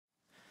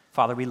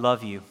Father, we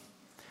love you.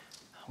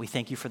 We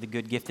thank you for the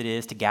good gift it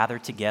is to gather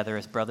together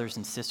as brothers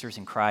and sisters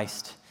in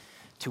Christ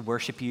to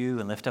worship you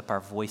and lift up our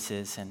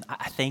voices. And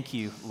I thank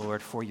you,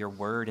 Lord, for your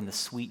word and the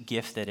sweet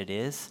gift that it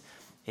is.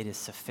 It is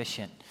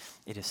sufficient.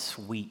 It is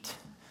sweet.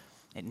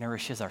 It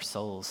nourishes our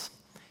souls.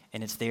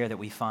 And it's there that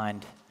we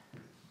find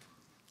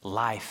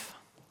life.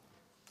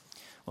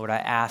 Lord, I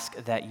ask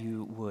that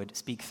you would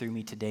speak through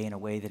me today in a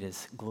way that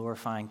is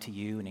glorifying to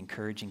you and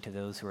encouraging to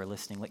those who are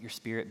listening. Let your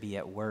spirit be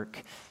at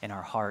work in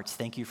our hearts.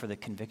 Thank you for the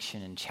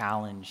conviction and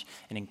challenge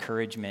and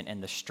encouragement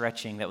and the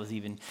stretching that was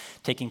even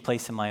taking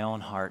place in my own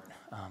heart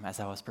as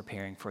I was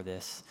preparing for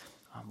this.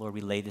 Lord,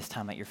 we lay this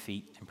time at your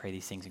feet and pray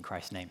these things in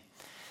Christ's name.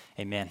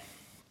 Amen.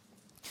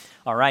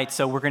 All right,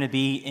 so we're going to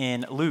be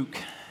in Luke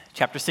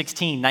chapter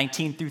 16,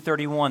 19 through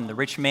 31, the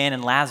rich man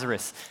and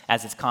Lazarus,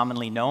 as it's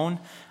commonly known.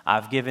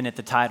 I've given it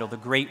the title, The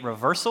Great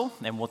Reversal,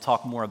 and we'll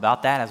talk more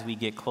about that as we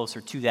get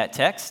closer to that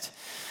text.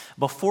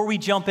 Before we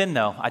jump in,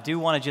 though, I do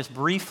want to just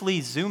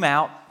briefly zoom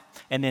out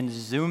and then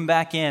zoom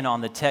back in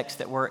on the text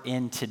that we're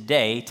in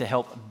today to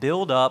help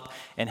build up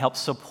and help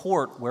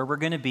support where we're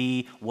going to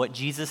be, what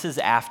Jesus is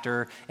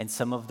after, and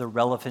some of the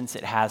relevance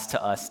it has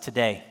to us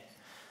today.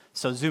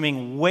 So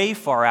zooming way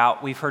far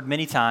out, we've heard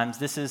many times,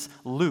 this is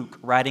Luke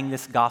writing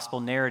this gospel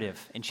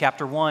narrative. In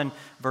chapter 1,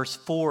 verse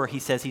 4, he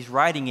says he's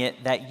writing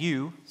it that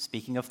you,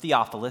 speaking of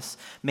Theophilus,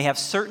 may have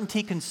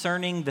certainty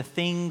concerning the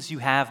things you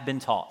have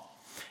been taught.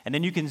 And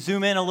then you can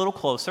zoom in a little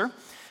closer.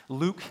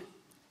 Luke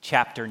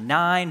chapter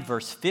 9,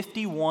 verse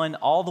 51,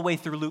 all the way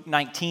through Luke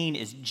 19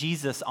 is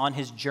Jesus on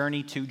his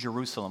journey to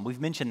Jerusalem.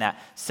 We've mentioned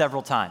that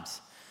several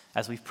times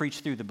as we've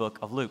preached through the book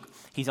of Luke.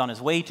 He's on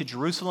his way to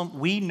Jerusalem.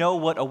 We know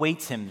what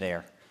awaits him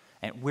there.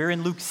 And we're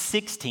in Luke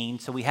 16,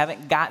 so we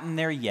haven't gotten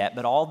there yet,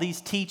 but all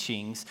these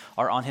teachings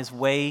are on his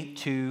way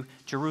to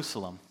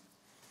Jerusalem.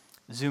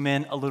 Zoom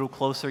in a little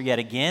closer yet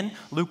again.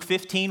 Luke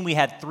 15, we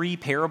had 3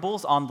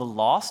 parables on the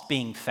lost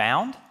being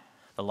found: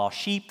 the lost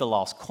sheep, the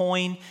lost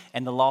coin,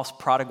 and the lost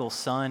prodigal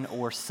son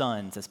or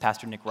sons. As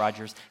Pastor Nick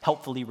Rogers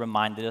helpfully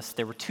reminded us,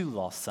 there were 2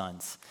 lost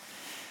sons.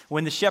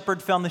 When the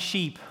shepherd found the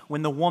sheep,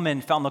 when the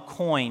woman found the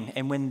coin,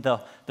 and when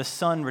the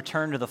son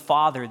returned to the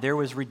father, there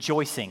was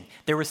rejoicing,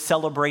 there was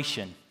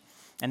celebration.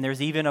 And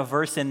there's even a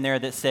verse in there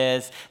that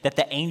says that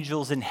the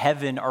angels in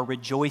heaven are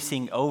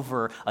rejoicing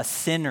over a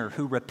sinner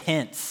who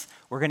repents.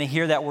 We're going to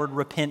hear that word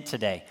repent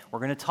today. We're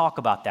going to talk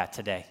about that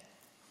today.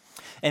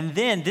 And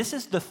then this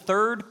is the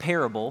 3rd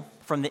parable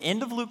from the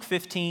end of Luke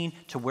 15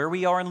 to where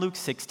we are in Luke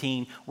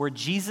 16, where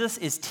Jesus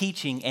is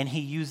teaching and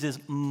he uses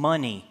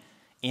money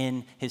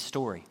in his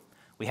story.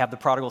 We have the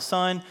prodigal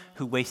son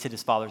who wasted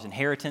his father's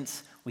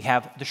inheritance. We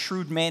have the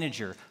shrewd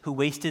manager who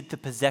wasted the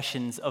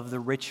possessions of the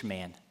rich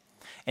man.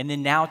 And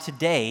then now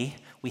today,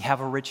 we have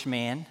a rich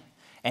man,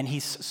 and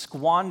he's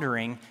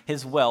squandering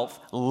his wealth,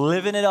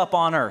 living it up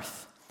on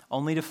earth,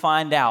 only to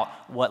find out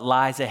what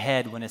lies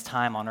ahead when his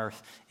time on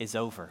earth is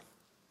over.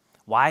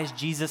 Why is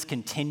Jesus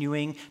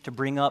continuing to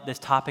bring up this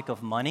topic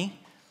of money?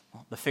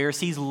 Well, the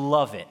Pharisees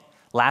love it.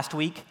 Last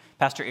week,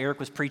 Pastor Eric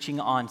was preaching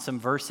on some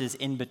verses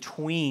in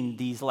between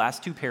these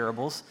last 2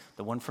 parables,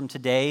 the one from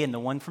today and the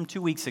one from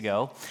 2 weeks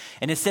ago,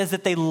 and it says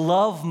that they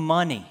love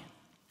money.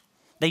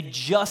 They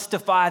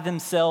justify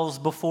themselves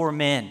before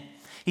men.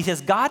 He says,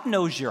 God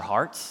knows your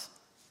hearts.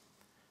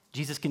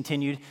 Jesus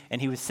continued,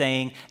 and he was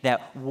saying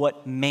that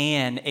what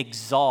man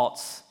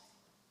exalts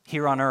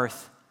here on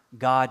earth,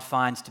 God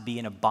finds to be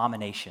an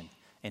abomination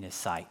in his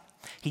sight.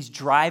 He's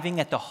driving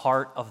at the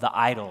heart of the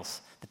idols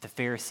that the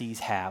Pharisees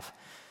have.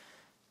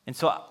 And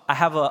so I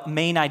have a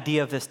main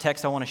idea of this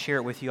text. I want to share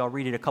it with you. I'll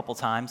read it a couple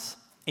times.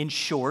 In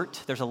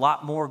short, there's a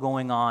lot more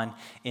going on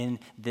in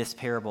this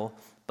parable.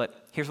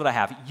 But here's what I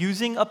have.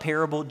 Using a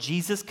parable,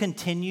 Jesus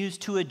continues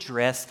to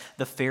address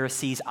the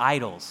Pharisees'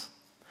 idols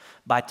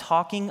by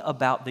talking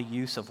about the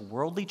use of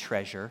worldly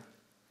treasure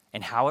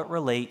and how it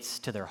relates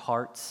to their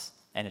hearts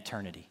and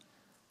eternity.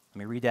 Let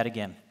me read that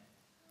again.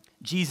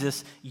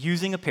 Jesus,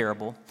 using a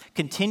parable,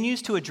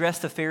 continues to address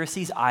the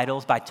Pharisees'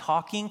 idols by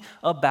talking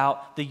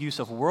about the use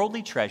of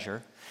worldly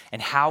treasure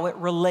and how it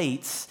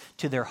relates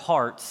to their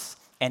hearts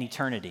and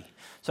eternity.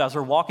 So as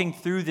we're walking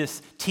through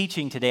this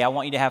teaching today, I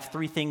want you to have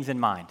 3 things in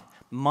mind.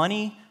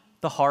 Money,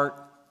 the heart,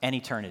 and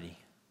eternity.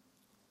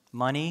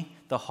 Money,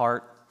 the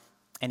heart,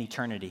 and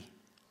eternity.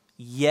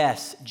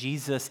 Yes,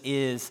 Jesus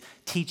is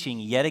teaching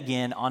yet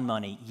again on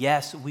money.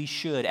 Yes, we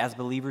should, as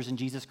believers in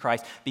Jesus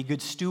Christ, be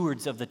good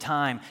stewards of the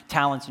time,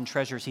 talents, and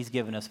treasures he's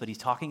given us, but he's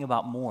talking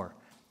about more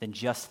than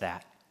just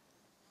that.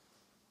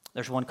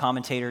 There's one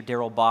commentator,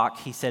 Darrell Bock,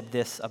 he said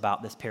this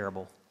about this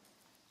parable.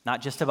 Not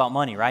just about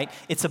money, right?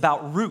 It's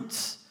about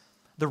roots,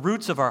 the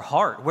roots of our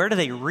heart. Where do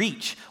they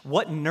reach?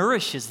 What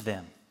nourishes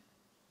them?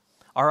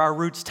 Are our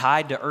roots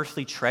tied to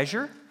earthly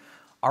treasure?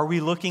 Are we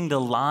looking to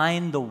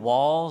line the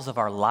walls of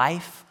our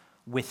life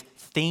with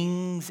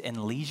things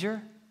and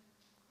leisure?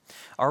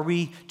 Are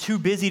we too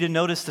busy to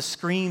notice the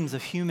screams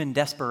of human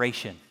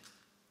desperation?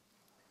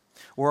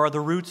 Or are the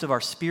roots of our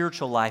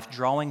spiritual life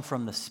drawing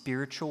from the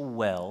spiritual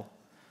well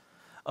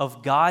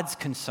of God's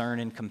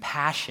concern and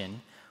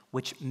compassion,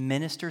 which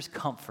ministers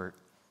comfort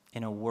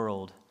in a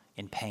world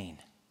in pain.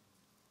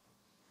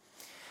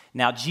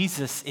 Now,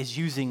 Jesus is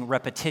using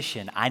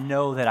repetition. I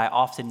know that I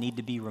often need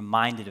to be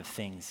reminded of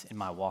things in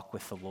my walk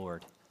with the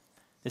Lord.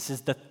 This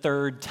is the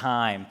third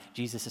time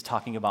Jesus is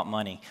talking about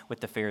money with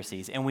the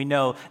Pharisees. And we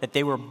know that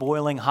they were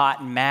boiling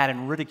hot and mad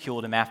and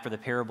ridiculed him after the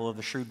parable of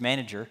the shrewd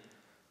manager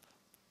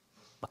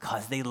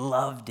because they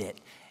loved it.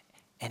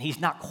 And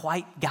he's not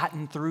quite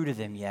gotten through to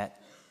them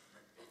yet.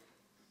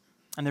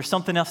 And there's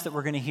something else that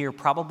we're going to hear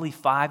probably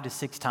 5 to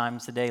 6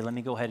 times today. Let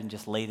me go ahead and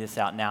just lay this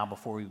out now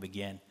before we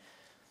begin.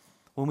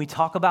 When we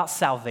talk about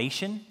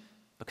salvation,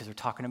 because we're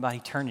talking about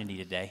eternity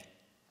today,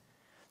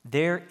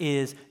 there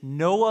is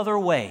no other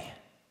way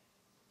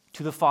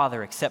to the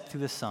Father except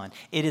through the Son.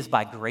 It is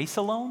by grace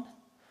alone,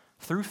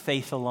 through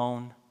faith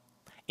alone,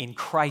 in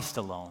Christ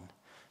alone,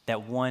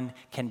 that one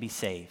can be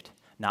saved.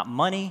 Not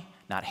money,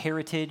 not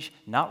heritage,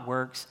 not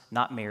works,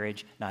 not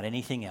marriage, not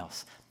anything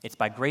else. It's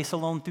by grace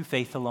alone, through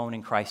faith alone,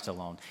 in Christ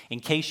alone. In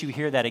case you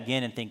hear that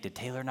again and think, did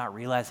Taylor not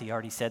realize he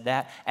already said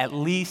that? At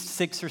least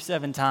 6 or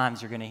 7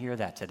 times you're going to hear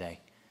that today.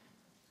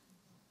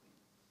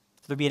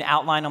 So there'll be an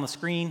outline on the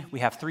screen.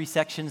 We have 3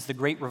 sections, the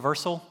great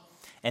reversal,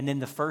 and then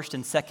the first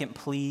and second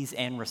pleas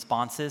and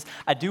responses.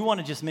 I do want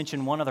to just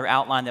mention one other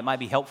outline that might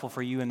be helpful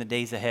for you in the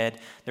days ahead.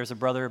 There's a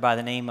brother by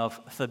the name of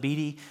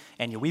Thabiti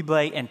and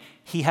Yawible, and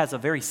he has a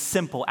very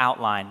simple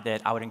outline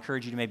that I would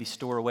encourage you to maybe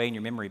store away in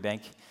your memory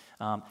bank.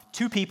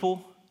 2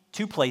 people,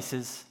 2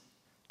 places,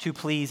 2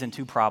 pleas, and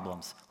 2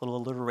 problems. A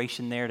little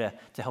alliteration there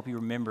to help you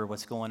remember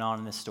what's going on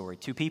in this story.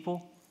 2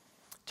 people,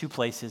 2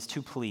 places,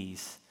 2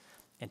 pleas,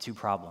 and 2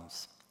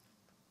 problems.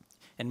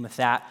 And with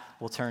that,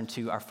 we'll turn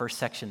to our first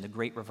section, the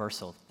Great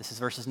Reversal. This is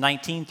verses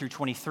 19 through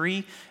 23,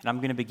 and I'm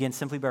going to begin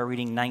simply by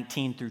reading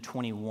 19 through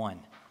 21.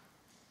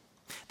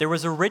 There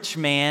was a rich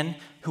man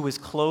who was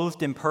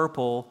clothed in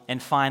purple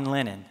and fine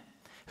linen,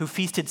 who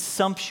feasted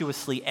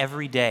sumptuously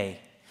every day.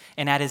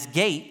 And at his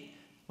gate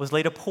was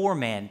laid a poor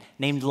man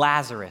named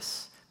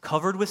Lazarus,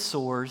 covered with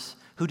sores,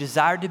 who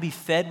desired to be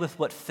fed with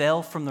what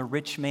fell from the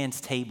rich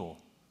man's table.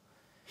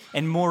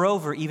 And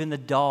moreover, even the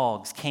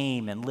dogs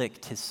came and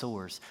licked his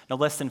sores. No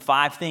less than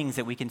 5 things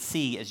that we can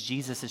see as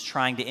Jesus is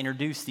trying to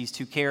introduce these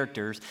 2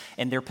 characters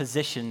and their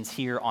positions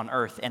here on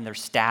earth and their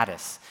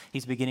status.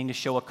 He's beginning to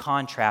show a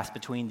contrast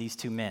between these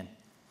 2 men.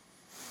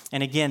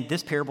 And again,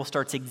 this parable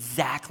starts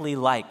exactly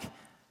like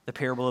the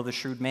parable of the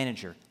shrewd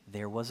manager.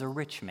 There was a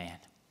rich man.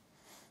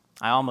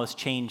 I almost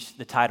changed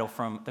the title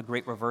from The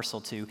Great Reversal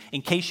to,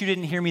 in case you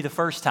didn't hear me the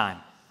first time.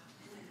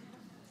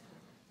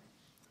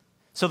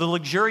 So the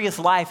luxurious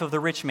life of the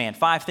rich man,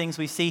 5 things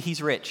we see.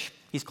 He's rich.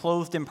 He's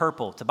clothed in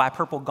purple. To buy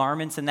purple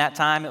garments in that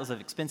time, it was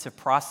an expensive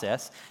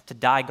process to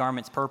dye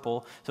garments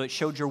purple. So it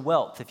showed your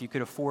wealth if you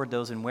could afford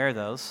those and wear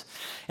those.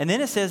 And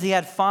then it says he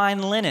had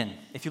fine linen.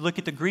 If you look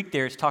at the Greek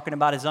there, it's talking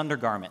about his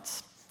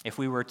undergarments. If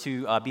we were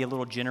to be a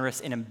little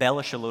generous and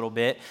embellish a little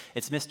bit,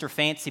 it's Mr.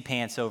 Fancy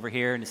Pants over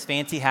here in his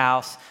fancy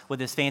house with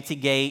his fancy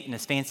gate and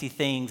his fancy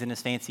things and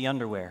his fancy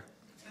underwear.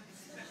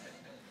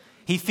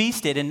 He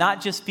feasted, and not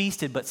just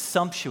feasted, but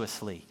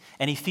sumptuously.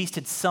 And he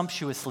feasted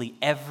sumptuously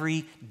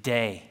every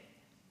day.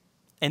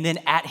 And then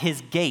at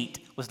his gate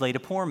was laid a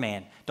poor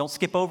man. Don't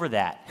skip over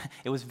that.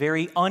 It was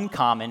very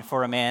uncommon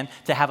for a man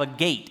to have a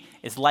gate.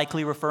 It's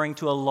likely referring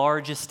to a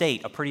large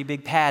estate, a pretty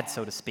big pad,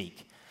 so to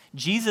speak.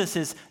 Jesus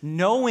is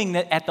knowing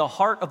that at the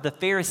heart of the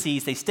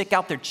Pharisees, they stick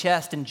out their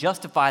chest and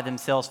justify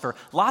themselves for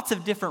lots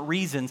of different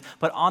reasons,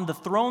 but on the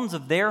thrones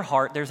of their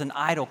heart, there's an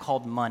idol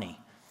called money.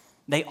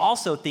 They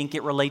also think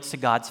it relates to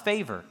God's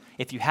favor.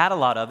 If you had a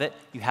lot of it,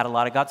 you had a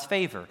lot of God's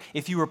favor.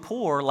 If you were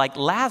poor, like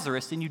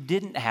Lazarus, then you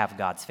didn't have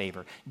God's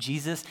favor.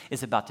 Jesus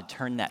is about to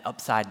turn that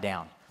upside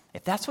down.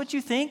 If that's what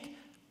you think,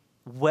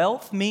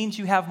 wealth means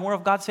you have more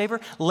of God's favor.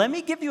 Let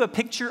me give you a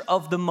picture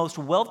of the most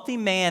wealthy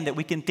man that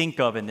we can think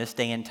of in this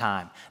day and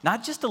time.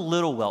 Not just a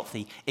little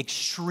wealthy,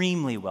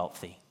 extremely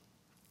wealthy.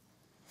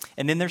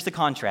 And then there's the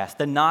contrast,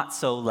 the not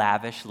so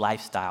lavish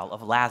lifestyle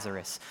of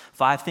Lazarus.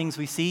 5 things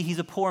we see. He's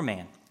a poor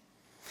man.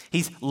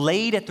 He's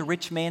laid at the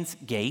rich man's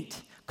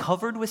gate,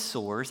 covered with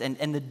sores,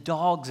 and the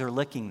dogs are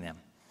licking them.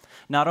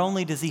 Not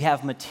only does he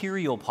have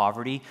material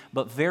poverty,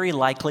 but very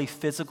likely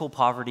physical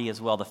poverty as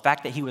well. The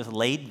fact that he was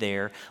laid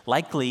there,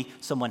 likely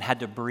someone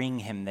had to bring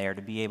him there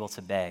to be able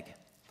to beg.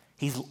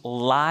 He's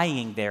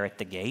lying there at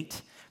the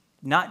gate,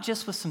 not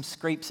just with some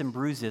scrapes and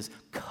bruises,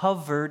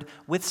 covered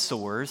with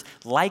sores,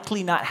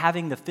 likely not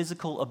having the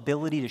physical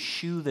ability to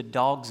shoo the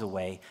dogs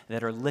away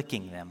that are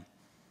licking them.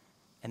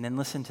 And then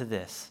listen to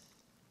this.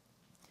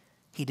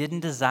 He didn't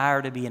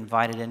desire to be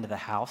invited into the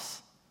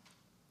house.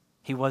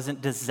 He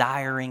wasn't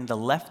desiring the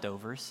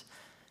leftovers.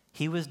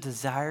 He was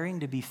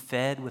desiring to be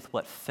fed with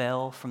what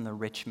fell from the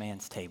rich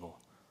man's table.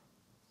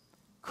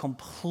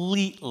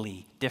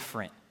 Completely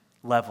different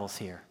levels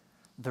here.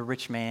 The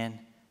rich man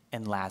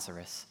and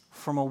Lazarus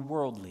from a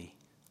worldly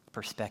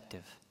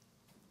perspective.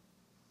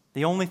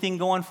 The only thing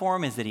going for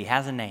him is that he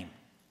has a name.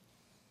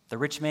 The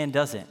rich man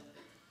doesn't.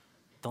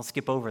 Don't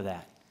skip over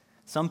that.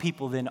 Some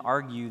people then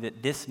argue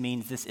that this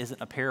means this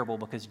isn't a parable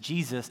because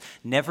Jesus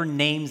never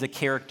names a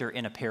character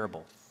in a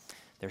parable.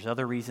 There's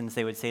other reasons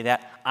they would say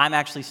that. I'm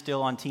actually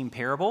still on team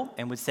parable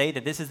and would say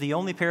that this is the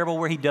only parable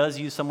where he does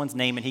use someone's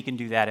name, and he can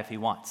do that if he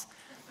wants.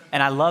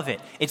 And I love it.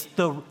 It's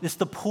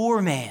the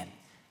poor man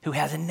who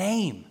has a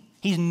name.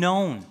 He's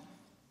known.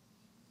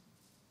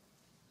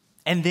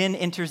 And then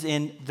enters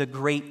in the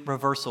great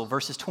reversal,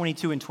 verses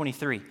 22 and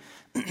 23.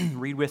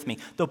 Read with me.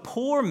 The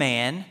poor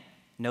man,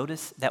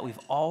 notice that we've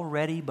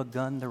already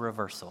begun the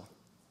reversal.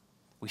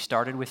 We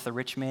started with the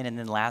rich man and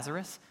then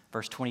Lazarus.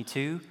 Verse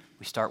 22,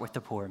 we start with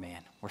the poor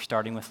man. We're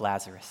starting with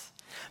Lazarus.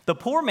 The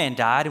poor man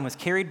died and was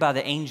carried by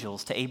the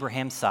angels to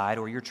Abraham's side,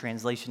 or your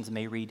translations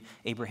may read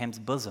Abraham's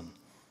bosom.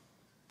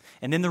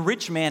 And then the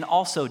rich man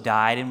also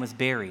died and was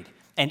buried.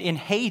 And in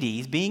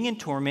Hades, being in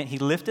torment, he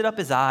lifted up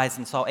his eyes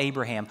and saw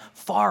Abraham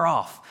far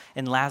off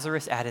and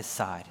Lazarus at his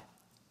side.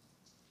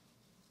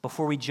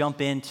 Before we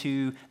jump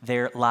into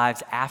their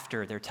lives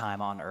after their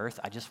time on earth,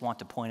 I just want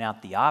to point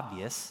out the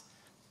obvious,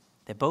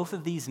 that both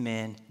of these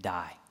men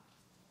die.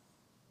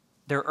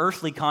 Their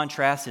earthly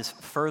contrast is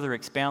further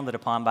expounded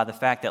upon by the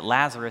fact that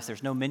Lazarus,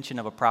 there's no mention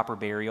of a proper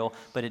burial,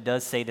 but it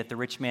does say that the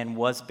rich man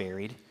was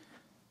buried.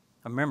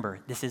 Remember,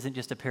 this isn't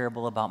just a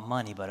parable about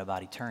money, but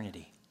about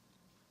eternity.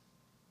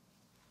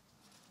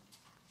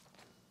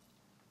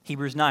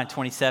 Hebrews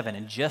 9:27,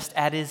 and just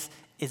as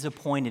is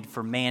appointed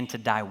for man to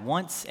die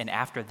once, and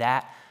after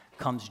that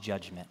comes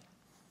judgment.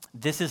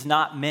 This is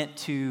not meant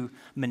to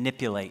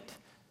manipulate,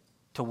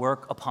 to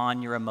work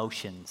upon your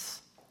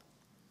emotions.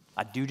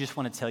 I do just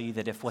want to tell you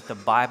that if what the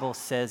Bible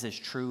says is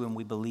true, and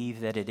we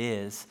believe that it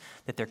is,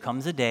 that there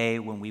comes a day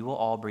when we will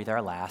all breathe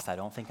our last. I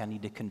don't think I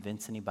need to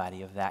convince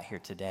anybody of that here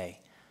today.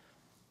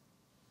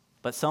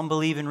 But some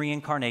believe in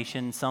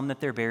reincarnation, some that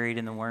they're buried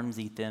and the worms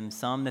eat them,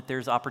 some that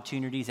there's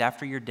opportunities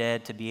after you're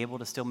dead to be able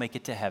to still make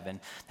it to heaven.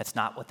 That's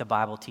not what the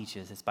Bible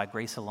teaches. It's by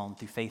grace alone,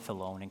 through faith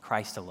alone, in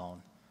Christ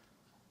alone,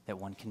 that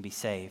one can be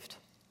saved.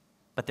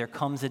 But there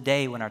comes a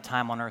day when our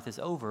time on earth is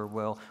over,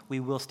 where we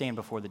will stand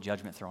before the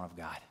judgment throne of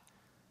God.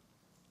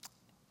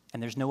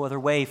 And there's no other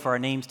way for our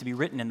names to be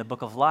written in the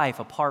book of life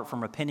apart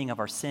from repenting of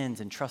our sins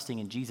and trusting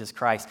in Jesus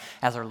Christ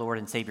as our Lord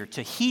and Savior,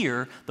 to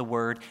hear the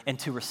word and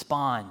to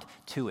respond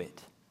to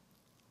it.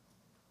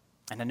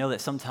 And I know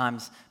that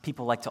sometimes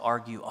people like to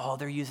argue,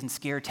 they're using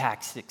scare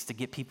tactics to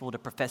get people to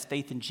profess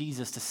faith in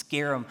Jesus, to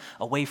scare them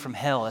away from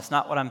hell. That's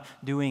not what I'm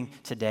doing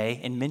today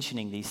in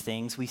mentioning these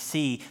things. We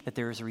see that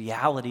there is a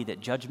reality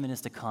that judgment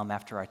is to come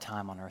after our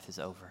time on earth is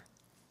over.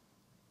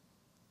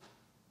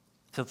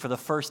 So for the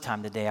first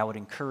time today, I would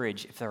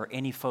encourage, if there are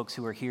any folks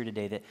who are here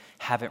today that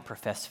haven't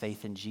professed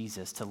faith in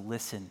Jesus, to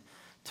listen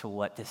to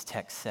what this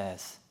text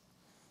says.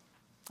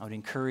 I would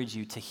encourage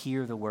you to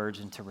hear the words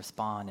and to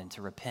respond and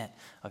to repent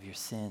of your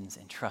sins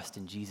and trust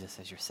in Jesus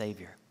as your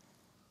Savior.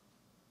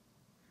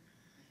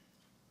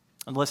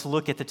 And let's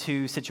look at the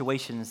two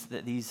situations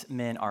that these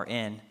men are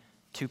in.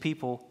 Two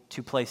people,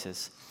 two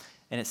places.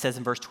 And it says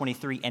in verse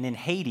 23, and in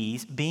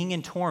Hades, being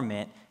in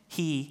torment,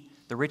 he,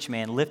 the rich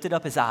man, lifted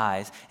up his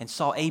eyes and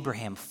saw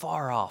Abraham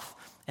far off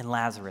and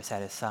Lazarus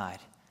at his side.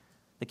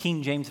 The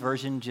King James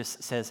Version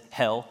just says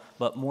hell,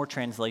 but more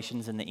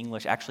translations in the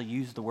English actually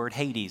use the word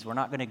Hades. We're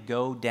not going to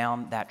go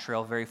down that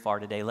trail very far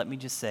today. Let me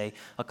just say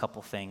a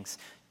couple things.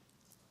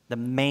 The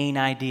main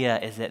idea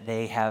is that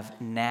they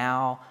have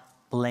now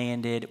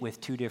landed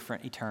with two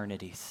different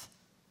eternities.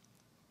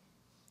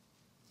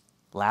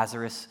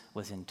 Lazarus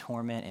was in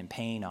torment and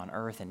pain on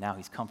earth, and now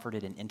he's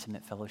comforted in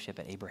intimate fellowship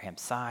at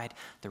Abraham's side.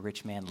 The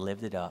rich man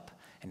lived it up,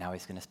 and now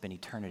he's going to spend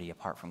eternity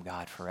apart from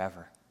God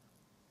forever.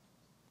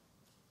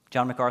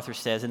 John MacArthur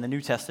says in the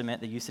New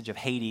Testament, the usage of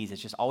Hades is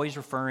just always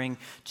referring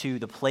to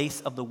the place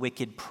of the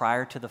wicked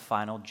prior to the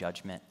final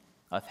judgment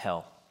of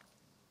hell.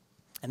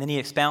 And then he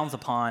expounds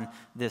upon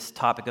this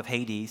topic of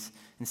Hades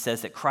and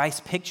says that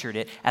Christ pictured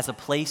it as a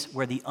place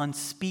where the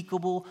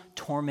unspeakable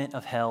torment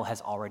of hell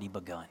has already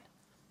begun.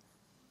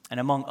 And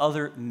among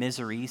other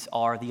miseries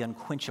are the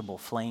unquenchable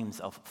flames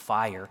of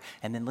fire.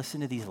 And then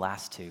listen to these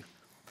last two.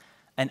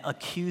 An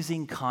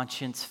accusing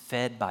conscience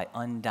fed by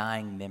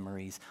undying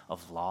memories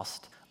of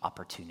lost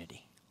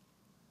opportunity.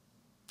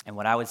 And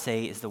what I would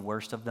say is the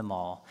worst of them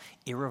all,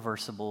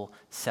 irreversible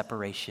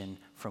separation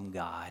from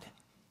God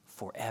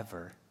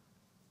forever,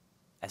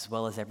 as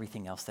well as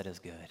everything else that is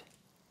good.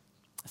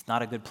 It's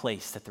not a good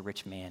place that the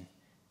rich man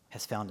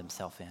has found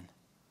himself in.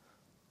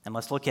 And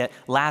let's look at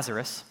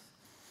Lazarus.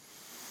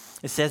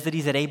 It says that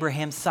he's at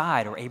Abraham's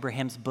side, or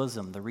Abraham's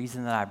bosom. The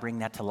reason that I bring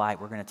that to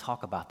light, we're going to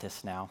talk about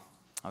this now.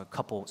 A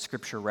couple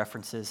scripture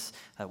references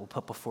that we'll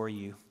put before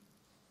you.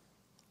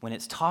 When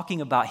it's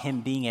talking about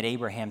him being at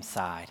Abraham's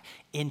side,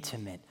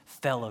 intimate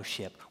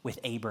fellowship with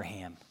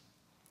Abraham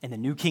in the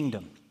new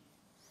kingdom.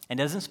 And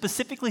doesn't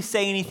specifically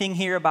say anything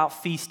here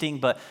about feasting,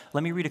 but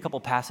let me read a couple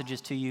passages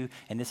to you,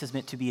 and this is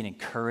meant to be an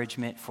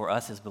encouragement for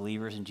us as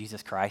believers in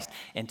Jesus Christ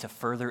and to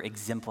further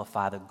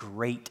exemplify the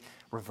great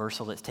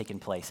reversal that's taken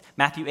place.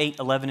 Matthew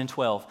 8:11 and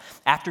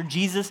 12. After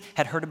Jesus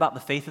had heard about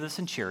the faith of the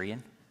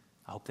centurion,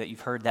 I hope that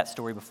you've heard that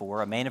story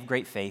before, a man of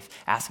great faith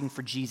asking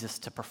for Jesus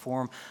to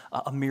perform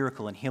a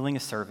miracle in healing a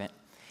servant,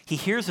 He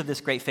hears of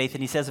this great faith,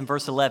 and he says in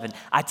verse 11,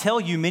 I tell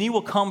you, many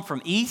will come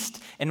from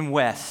east and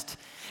west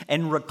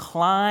and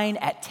recline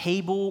at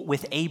table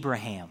with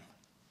Abraham,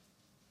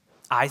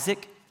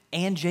 Isaac,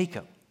 and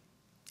Jacob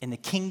in the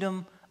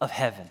kingdom of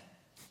heaven,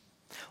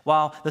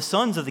 while the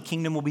sons of the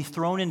kingdom will be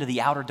thrown into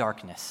the outer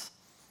darkness.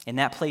 In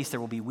that place there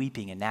will be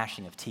weeping and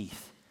gnashing of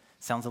teeth.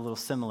 Sounds a little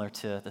similar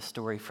to the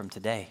story from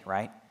today,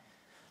 right?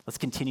 Let's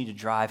continue to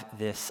drive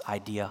this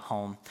idea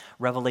home.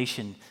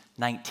 Revelation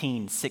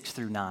 19, 6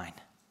 through 9.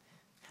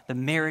 The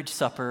marriage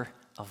supper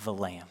of the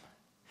Lamb.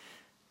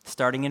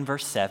 Starting in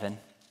verse 7,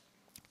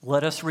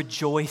 let us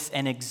rejoice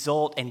and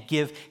exult and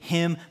give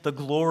him the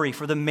glory,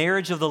 for the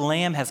marriage of the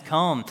Lamb has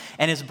come,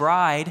 and his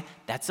bride,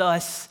 that's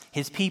us,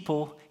 his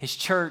people, his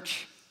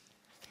church,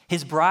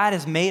 his bride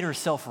has made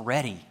herself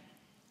ready,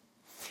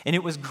 and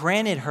it was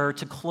granted her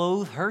to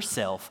clothe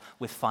herself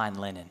with fine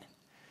linen.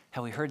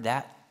 Have we heard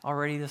that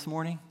already this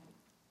morning?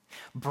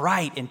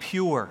 Bright and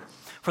pure,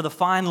 for the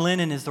fine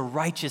linen is the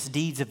righteous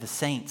deeds of the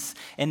saints.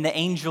 And the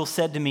angel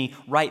said to me,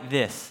 write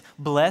this,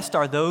 blessed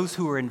are those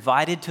who are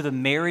invited to the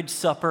marriage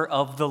supper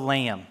of the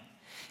Lamb.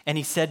 And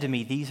he said to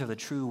me, these are the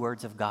true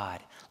words of God.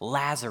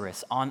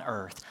 Lazarus on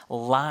earth,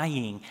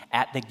 lying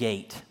at the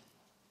gate,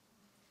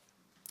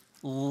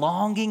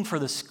 longing for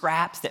the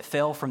scraps that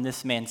fell from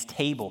this man's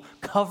table,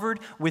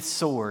 covered with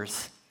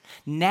sores.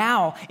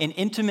 Now in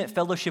intimate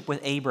fellowship with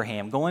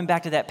Abraham, going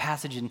back to that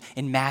passage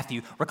in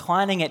Matthew,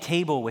 reclining at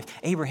table with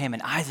Abraham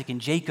and Isaac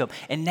and Jacob,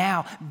 and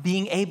now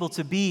being able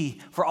to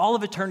be for all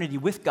of eternity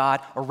with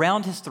God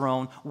around his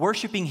throne,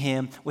 worshiping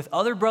him with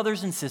other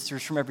brothers and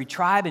sisters from every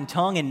tribe and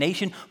tongue and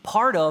nation,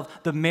 part of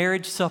the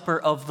marriage supper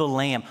of the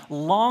Lamb,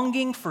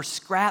 longing for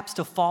scraps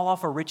to fall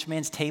off a rich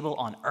man's table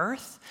on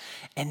earth,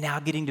 and now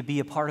getting to be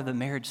a part of the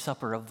marriage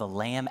supper of the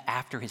Lamb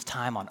after his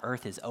time on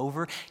earth is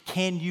over.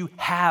 Can you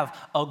have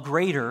a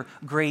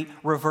great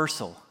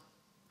reversal?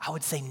 I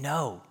would say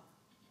no.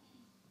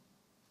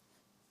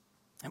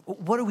 And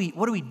what do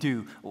we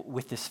do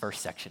with this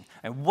first section?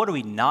 And what do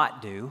we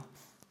not do?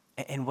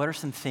 And what are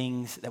some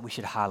things that we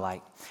should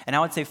highlight? And I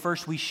would say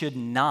first, we should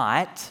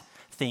not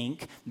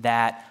think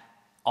that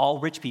all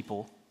rich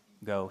people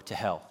go to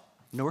hell,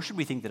 nor should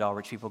we think that all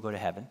rich people go to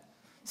heaven.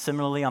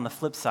 Similarly, on the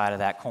flip side of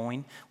that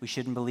coin, we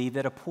shouldn't believe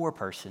that a poor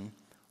person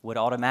would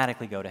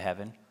automatically go to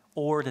heaven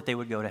or that they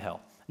would go to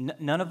hell.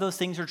 None of those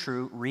things are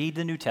true. Read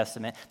the New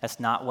Testament. That's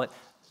not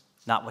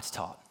what's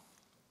taught.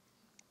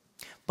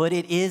 But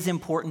it is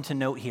important to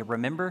note here,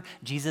 remember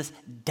Jesus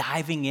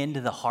diving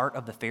into the heart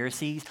of the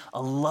Pharisees,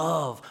 a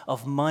love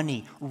of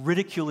money,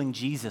 ridiculing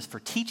Jesus for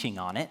teaching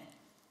on it.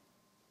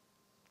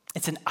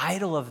 It's an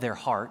idol of their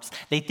hearts.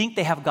 They think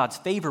they have God's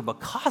favor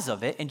because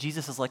of it, and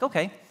Jesus is like,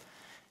 okay,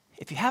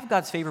 if you have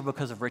God's favor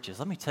because of riches,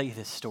 let me tell you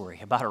this story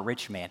about a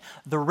rich man,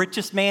 the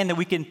richest man that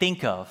we can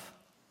think of.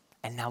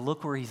 And now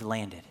look where he's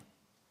landed.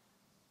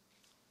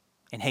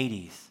 In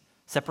Hades,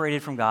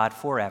 separated from God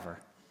forever.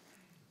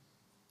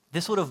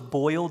 This would have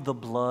boiled the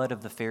blood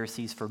of the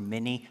Pharisees for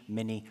many,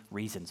 many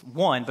reasons.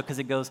 One, because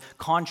it goes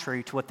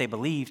contrary to what they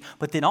believed,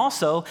 but then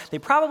also they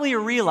probably are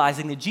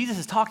realizing that Jesus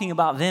is talking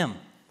about them.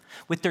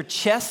 With their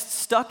chests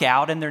stuck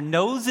out and their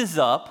noses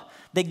up,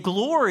 they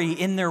glory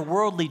in their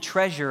worldly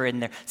treasure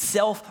and their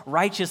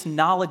self-righteous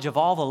knowledge of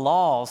all the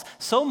laws,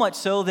 so much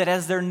so that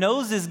as their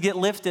noses get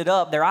lifted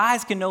up, their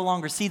eyes can no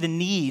longer see the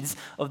needs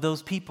of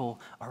those people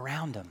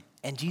around them.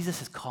 And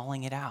Jesus is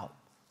calling it out.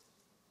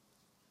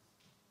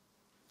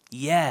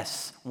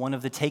 Yes, one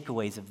of the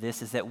takeaways of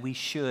this is that we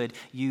should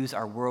use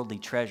our worldly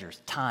treasures,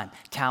 time,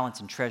 talents,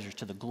 and treasures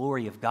to the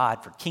glory of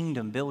God for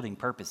kingdom building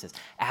purposes.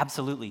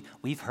 Absolutely.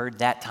 We've heard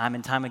that time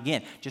and time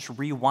again. Just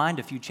rewind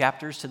a few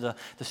chapters to the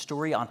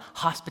story on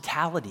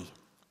hospitality.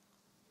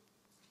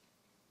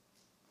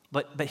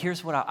 But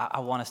here's what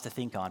I want us to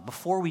think on.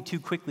 Before we too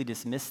quickly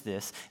dismiss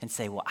this and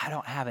say, well, I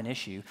don't have an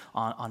issue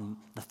on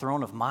the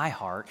throne of my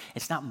heart.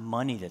 It's not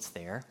money that's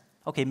there.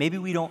 Okay, maybe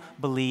we don't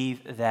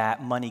believe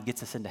that money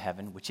gets us into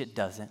heaven, which it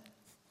doesn't.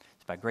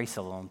 It's by grace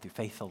alone, through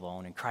faith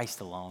alone, in Christ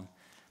alone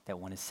that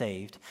one is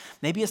saved.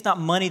 Maybe it's not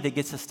money that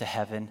gets us to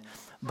heaven,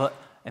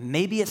 and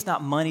maybe it's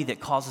not money that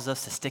causes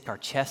us to stick our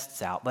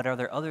chests out, but are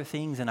there other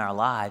things in our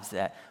lives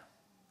that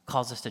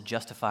cause us to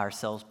justify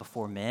ourselves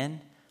before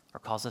men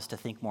or cause us to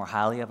think more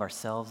highly of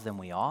ourselves than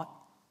we ought?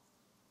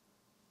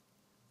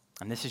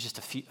 And this is just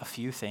a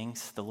few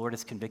things. The Lord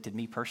has convicted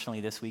me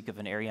personally this week of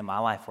an area in my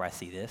life where I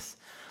see this.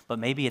 But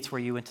maybe it's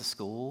where you went to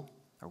school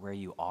or where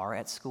you are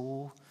at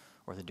school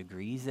or the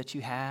degrees that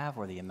you have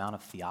or the amount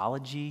of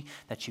theology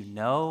that you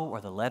know or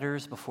the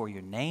letters before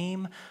your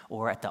name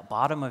or at the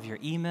bottom of your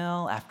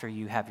email after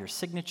you have your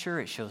signature.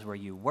 It shows where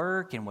you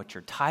work and what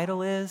your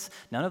title is.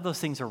 None of those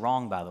things are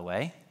wrong, by the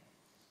way,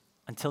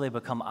 until they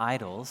become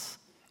idols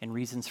and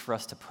reasons for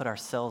us to put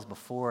ourselves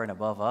before and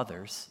above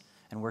others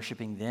and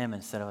worshiping them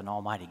instead of an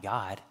almighty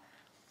God.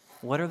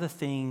 What are the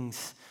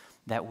things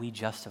that we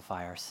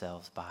justify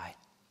ourselves by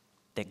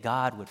that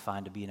God would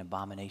find to be an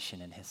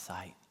abomination in his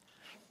sight?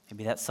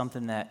 Maybe that's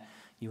something that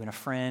you and a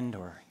friend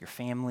or your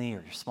family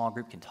or your small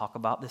group can talk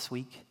about this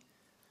week.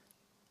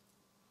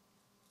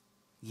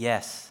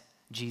 Yes,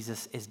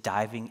 Jesus is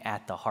diving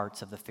at the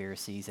hearts of the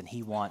Pharisees, and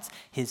he wants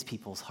his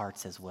people's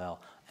hearts as well,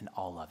 and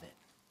all of it.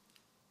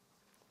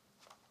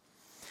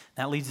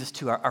 That leads us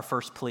to our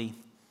first plea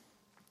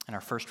and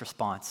our first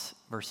response,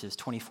 verses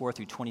 24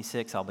 through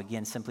 26. I'll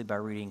begin simply by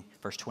reading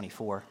verse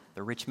 24,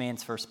 the rich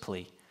man's first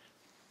plea.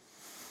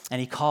 And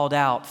he called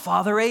out,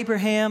 "Father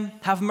Abraham,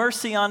 have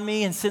mercy on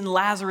me and send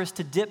Lazarus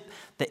to dip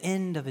the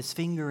end of his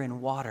finger in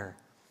water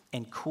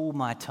and cool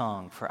my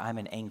tongue, for I'm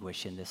in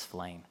anguish in this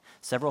flame."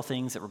 Several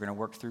things that we're going to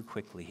work through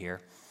quickly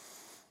here.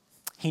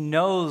 He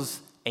knows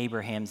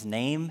Abraham's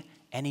name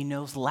and he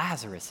knows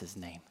Lazarus'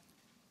 name.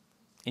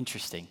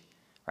 Interesting,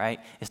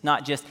 right? It's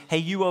not just, hey,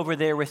 you over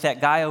there with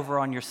that guy over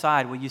on your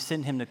side, will you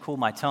send him to cool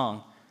my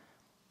tongue?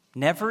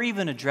 Never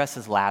even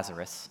addresses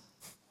Lazarus,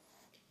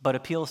 but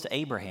appeals to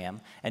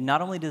Abraham. And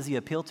not only does he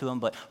appeal to him,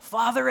 but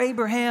Father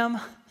Abraham,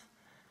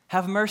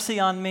 have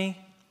mercy on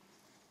me.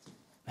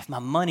 If my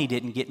money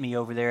didn't get me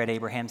over there at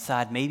Abraham's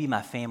side, maybe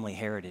my family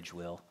heritage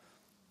will.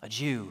 A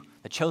Jew,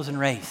 the chosen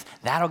race,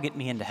 that'll get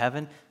me into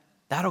heaven.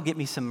 That'll get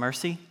me some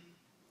mercy.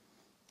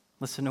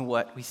 Listen to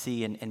what we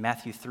see in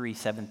Matthew 3,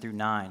 7 through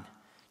 9.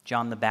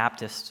 John the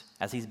Baptist,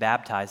 as he's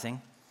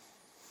baptizing,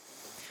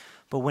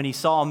 but when he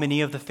saw many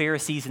of the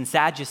Pharisees and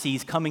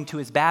Sadducees coming to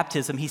his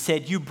baptism, he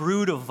said, "You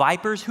brood of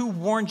vipers, who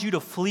warned you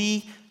to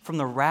flee from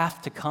the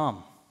wrath to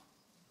come?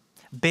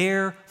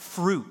 Bear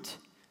fruit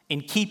in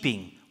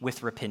keeping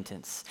with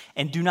repentance,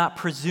 and do not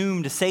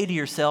presume to say to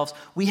yourselves,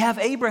 'We have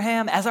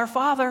Abraham as our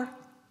father.'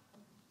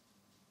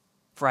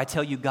 For I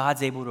tell you,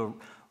 God's able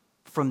to,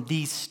 from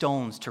these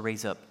stones, to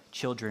raise up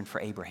children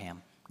for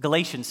Abraham."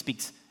 Galatians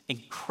speaks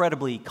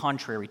incredibly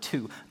contrary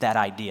to that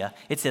idea.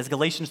 It says,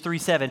 Galatians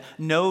 3:7,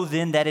 "Know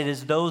then that it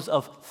is those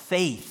of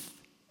faith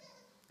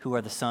who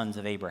are the sons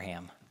of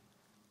Abraham."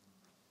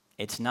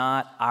 It's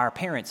not our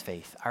parents'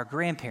 faith, our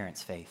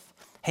grandparents' faith.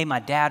 Hey, my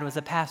dad was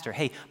a pastor.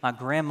 Hey, my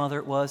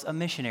grandmother was a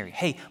missionary.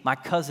 Hey, my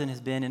cousin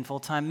has been in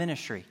full-time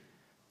ministry.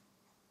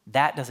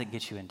 That doesn't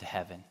get you into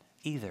heaven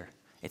either.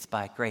 It's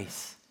by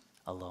grace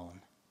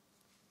alone,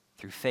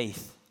 through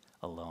faith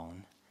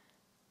alone,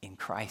 in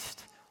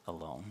Christ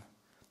alone,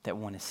 that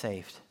one is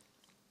saved.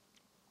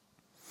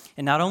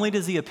 And not only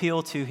does he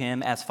appeal to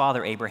him as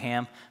Father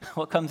Abraham,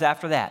 what comes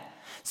after that?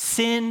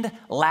 Send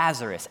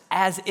Lazarus,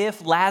 as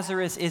if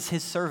Lazarus is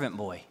his servant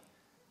boy.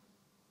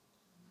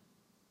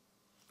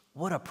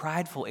 What a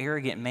prideful,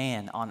 arrogant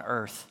man on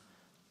earth,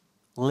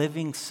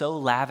 living so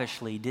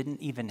lavishly,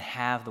 didn't even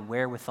have the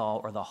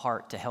wherewithal or the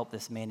heart to help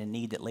this man in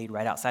need that laid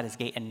right outside his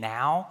gate. And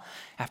now,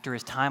 after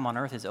his time on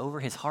earth is over,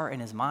 his heart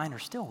and his mind are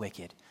still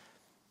wicked.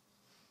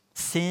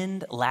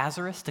 Send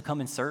Lazarus to come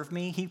and serve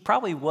me. He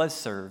probably was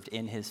served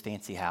in his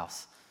fancy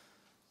house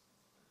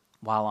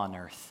while on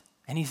earth.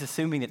 And he's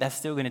assuming that that's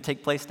still going to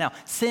take place now.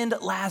 Send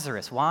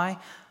Lazarus. Why?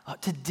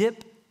 To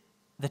dip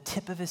the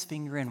tip of his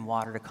finger in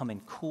water to come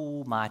and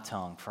cool my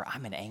tongue, for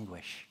I'm in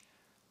anguish.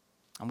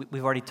 And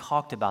we've already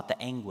talked about the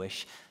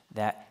anguish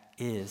that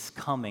is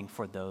coming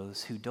for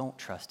those who don't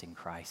trust in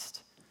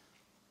Christ.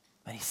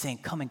 But he's saying,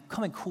 come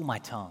and cool my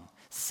tongue.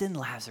 Send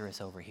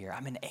Lazarus over here.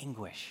 I'm in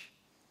anguish.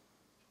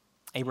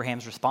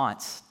 Abraham's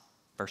response,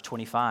 verse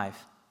 25,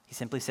 he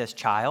simply says,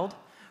 "Child,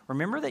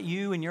 remember that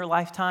you in your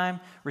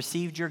lifetime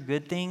received your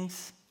good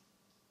things,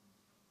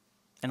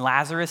 and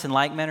Lazarus in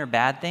like manner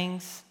bad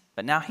things,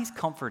 but now he's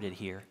comforted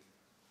here,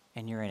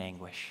 and you're in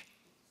anguish."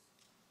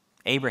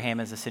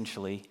 Abraham is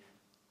essentially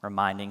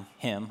reminding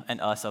him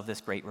and us of this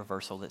great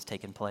reversal that's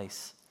taken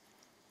place.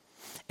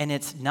 And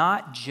it's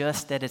not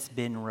just that it's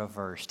been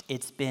reversed,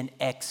 it's been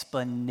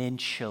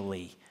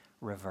exponentially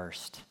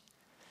reversed.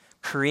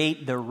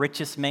 Create the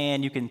richest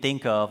man you can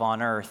think of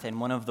on earth and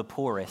one of the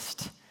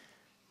poorest,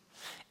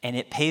 and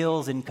it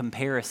pales in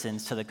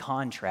comparisons to the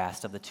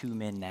contrast of the two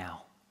men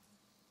now.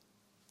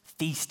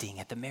 Feasting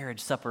at the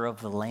marriage supper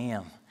of the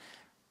Lamb,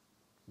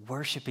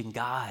 worshiping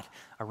God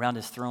around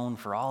his throne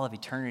for all of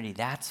eternity.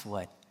 That's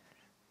what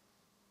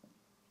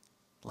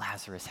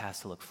Lazarus has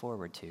to look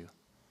forward to.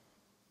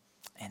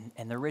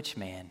 And the rich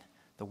man,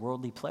 the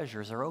worldly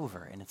pleasures are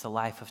over, and it's a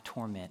life of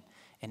torment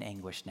and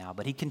anguish now.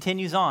 But he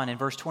continues on in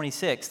verse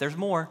 26. There's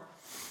more.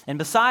 "And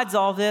besides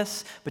all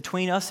this,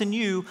 between us and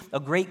you, a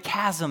great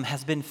chasm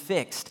has been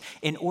fixed,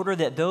 in order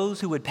that those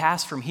who would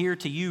pass from here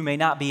to you may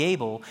not be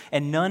able,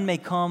 and none may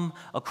come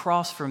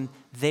across from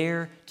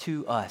there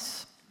to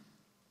us."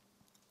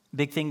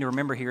 Big thing to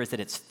remember here is that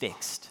it's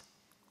fixed.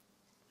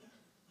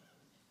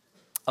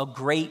 A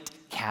great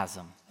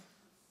chasm.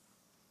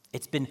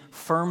 It's been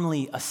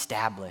firmly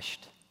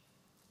established.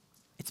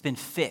 It's been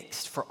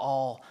fixed for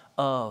all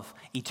of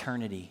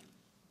eternity.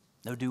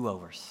 No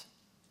do-overs.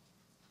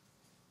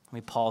 Let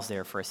me pause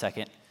there for a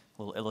second.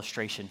 A little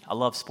illustration. I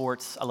love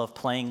sports. I love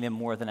playing them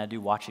more than I do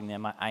watching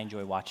them. I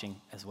enjoy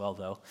watching as well,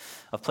 though.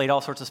 I've played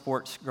all sorts of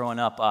sports growing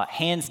up.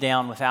 Hands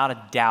down, without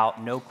a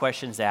doubt, no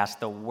questions asked,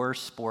 the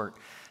worst sport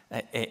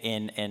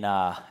in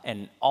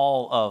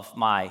all of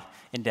my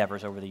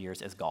endeavors over the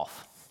years is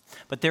golf.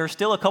 But there are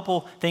still a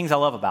couple things I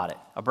love about it.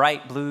 A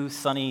bright, blue,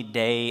 sunny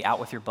day out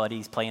with your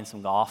buddies playing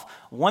some golf.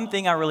 One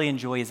thing I really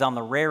enjoy is on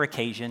the rare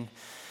occasion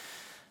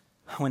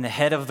when the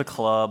head of the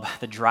club,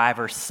 the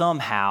driver,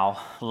 somehow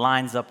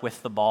lines up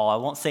with the ball, I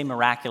won't say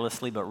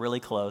miraculously, but really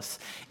close,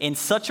 in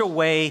such a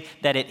way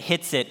that it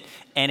hits it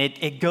and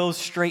it goes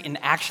straight and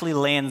actually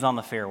lands on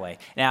the fairway.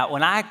 Now,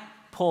 when I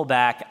pull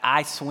back,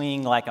 I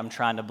swing like I'm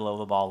trying to blow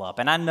the ball up.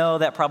 And I know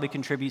that probably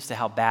contributes to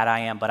how bad I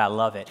am, but I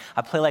love it.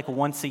 I play like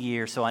once a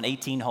year, so on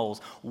 18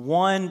 holes,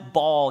 one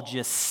ball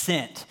just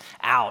sent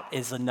out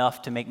is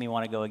enough to make me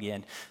want to go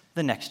again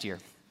the next year.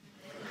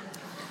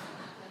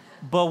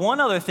 But one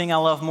other thing I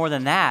love more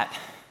than that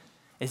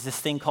is this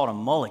thing called a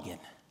mulligan.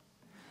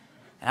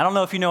 And I don't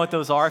know if you know what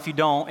those are. If you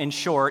don't, in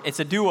short, it's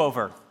a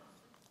do-over.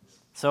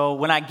 So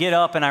when I get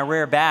up and I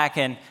rear back,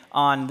 and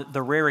on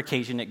the rare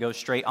occasion it goes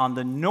straight, on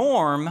the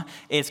norm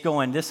it's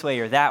going this way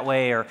or that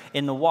way, or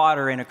in the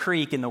water, in a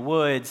creek, in the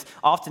woods,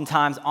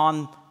 oftentimes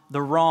on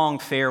the wrong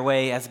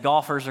fairway as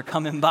golfers are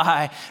coming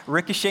by,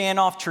 ricocheting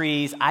off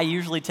trees. I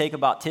usually take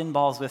about 10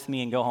 balls with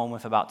me and go home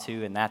with about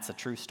 2, and that's a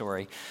true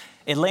story.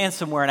 It lands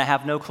somewhere and I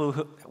have no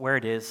clue where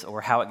it is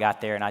or how it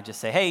got there, and I just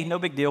say, hey, no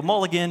big deal,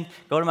 mulligan,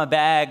 go to my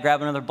bag,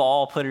 grab another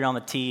ball, put it on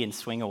the tee, and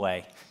swing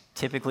away.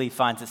 Typically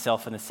finds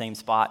itself in the same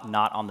spot,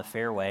 not on the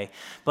fairway.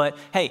 But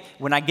hey,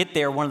 when I get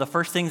there, one of the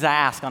first things I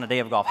ask on a day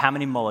of golf, how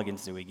many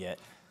mulligans do we get?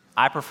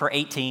 I prefer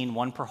 18,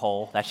 1 per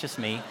hole. That's just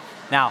me.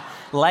 Now,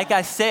 like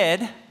I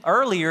said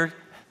earlier,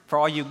 for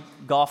all you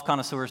golf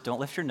connoisseurs,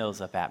 don't lift your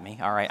nose up at me.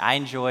 All right, I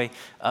enjoy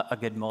a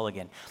good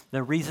mulligan.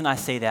 The reason I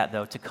say that,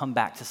 though, to come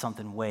back to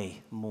something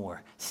way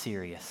more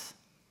serious.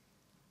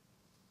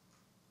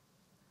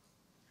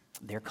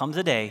 There comes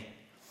a day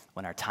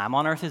when our time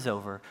on earth is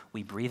over,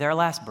 we breathe our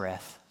last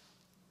breath.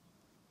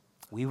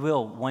 We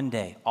will one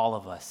day, all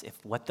of us, if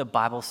what the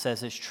Bible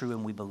says is true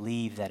and we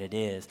believe that it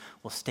is,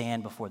 will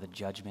stand before the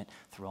judgment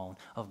throne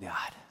of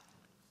God.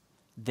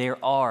 There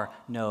are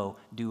no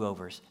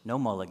do-overs, no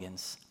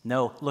mulligans.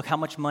 No, look how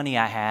much money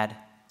I had.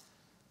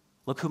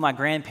 Look who my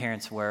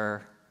grandparents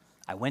were.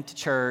 I went to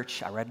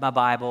church. I read my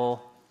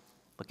Bible.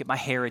 Look at my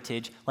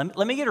heritage.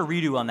 Let me get a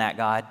redo on that,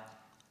 God.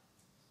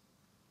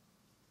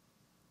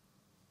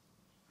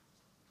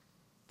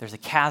 There's a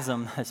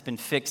chasm that's been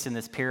fixed in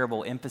this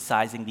parable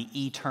emphasizing the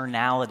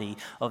eternality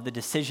of the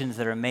decisions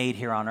that are made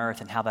here on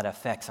earth and how that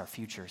affects our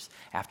futures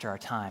after our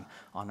time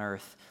on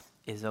earth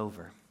is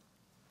over.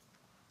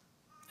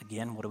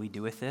 Again, what do we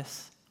do with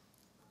this?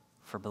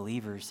 For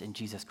believers in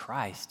Jesus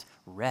Christ,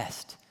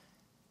 rest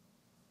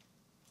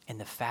in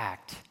the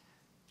fact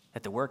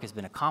that the work has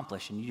been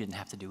accomplished and you didn't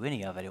have to do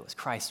any of it. It was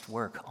Christ's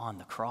work on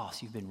the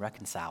cross. You've been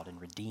reconciled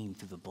and redeemed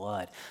through the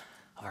blood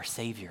of our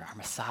Savior, our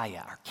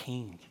Messiah, our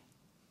King.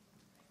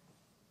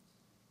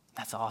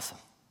 That's awesome.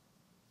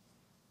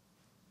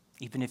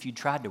 Even if you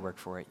tried to work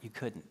for it, you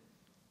couldn't.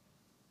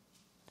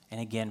 And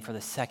again, for the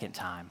second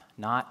time,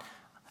 not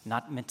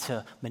meant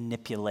to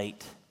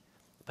manipulate,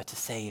 but to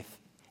say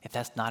if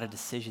that's not a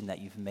decision that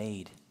you've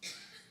made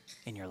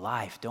in your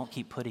life, don't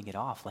keep putting it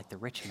off like the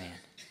rich man.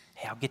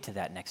 Hey, I'll get to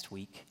that next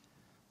week.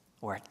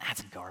 Or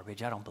that's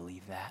garbage, I don't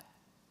believe that.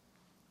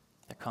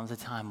 There comes a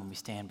time when we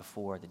stand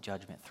before the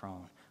judgment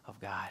throne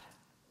of God.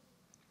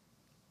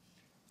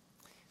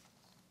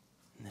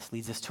 And this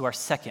leads us to our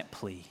second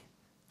plea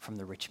from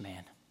the rich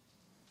man.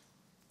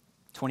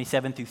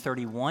 27 through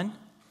 31.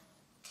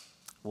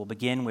 We'll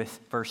begin with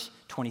verse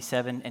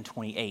 27 and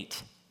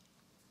 28.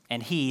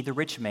 And he, the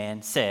rich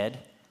man, said,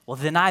 well,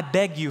 then I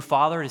beg you,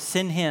 Father, to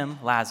send him,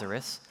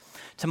 Lazarus,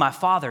 to my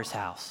father's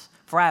house.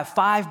 For I have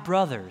 5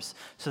 brothers,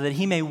 so that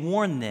he may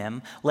warn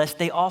them, lest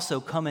they also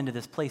come into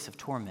this place of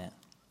torment.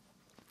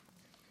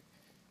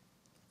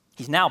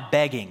 He's now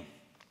begging.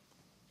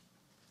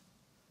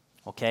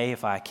 Okay,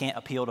 if I can't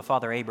appeal to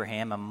Father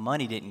Abraham, my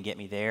money didn't get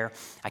me there.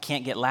 I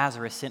can't get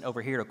Lazarus sent over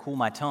here to cool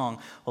my tongue.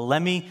 Well,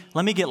 let me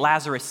get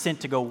Lazarus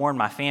sent to go warn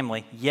my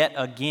family. Yet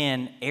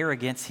again,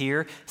 arrogance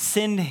here.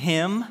 Send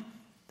him,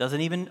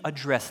 doesn't even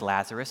address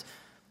Lazarus,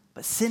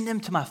 but send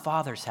him to my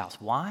father's house.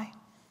 Why?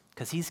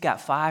 Because he's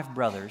got 5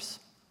 brothers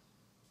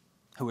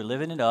who are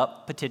living it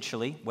up,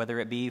 potentially, whether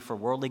it be for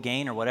worldly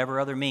gain or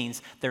whatever other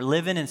means. They're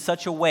living in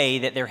such a way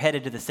that they're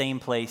headed to the same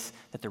place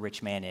that the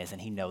rich man is,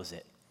 and he knows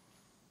it.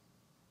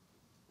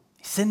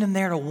 Send him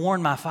there to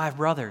warn my 5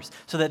 brothers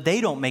so that they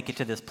don't make it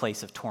to this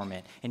place of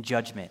torment and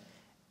judgment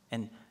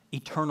and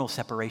eternal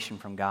separation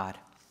from God.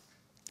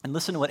 And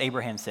listen to what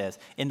Abraham says.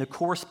 In the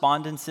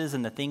correspondences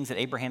and the things that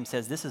Abraham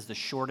says, this is the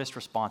shortest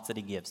response that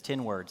he gives,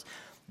 10 words.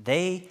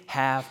 They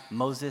have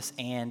Moses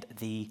and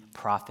the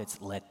prophets,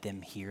 let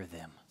them hear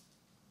them.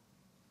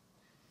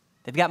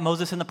 They've got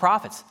Moses and the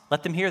prophets,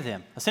 let them hear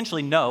them.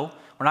 Essentially, no,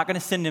 we're not going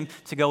to send them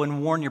to go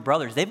and warn your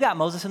brothers. They've got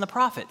Moses and the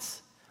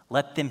prophets,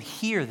 let them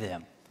hear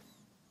them.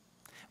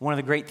 One of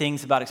the great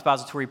things about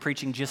expository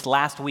preaching, just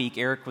last week,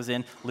 Eric was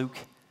in Luke,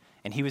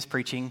 and he was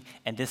preaching,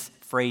 and this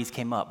phrase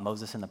came up,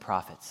 Moses and the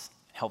prophets.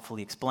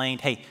 Helpfully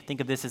explained, hey,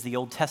 think of this as the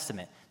Old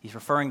Testament. He's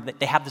referring that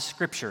they have the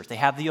scriptures, they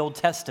have the Old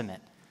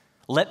Testament.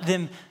 Let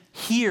them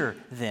hear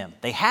them.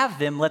 They have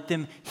them, let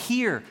them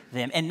hear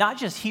them. And not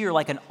just hear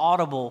like an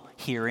audible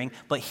hearing,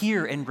 but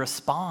hear and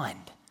respond.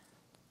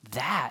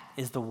 That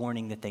is the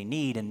warning that they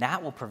need, and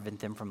that will prevent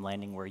them from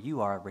landing where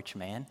you are, rich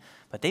man.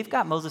 But they've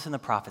got Moses and the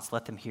prophets.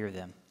 Let them hear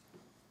them.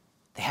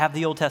 They have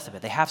the Old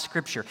Testament. They have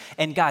Scripture.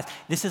 And guys,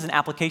 this is an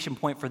application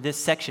point for this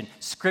section.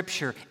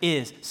 Scripture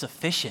is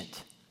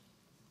sufficient.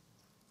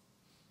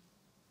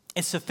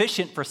 It's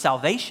sufficient for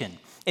salvation.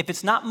 If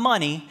it's not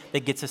money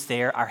that gets us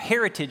there, our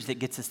heritage that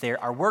gets us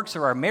there, our works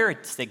or our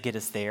merits that get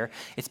us there,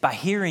 it's by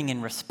hearing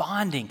and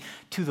responding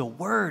to the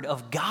Word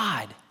of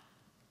God.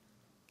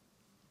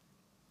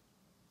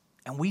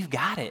 And we've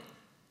got it.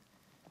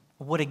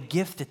 What a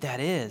gift that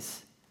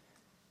is.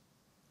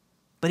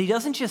 But he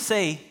doesn't just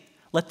say,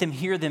 let them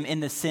hear them in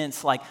the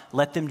sense like,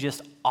 let them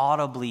just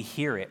audibly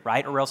hear it,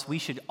 right? Or else we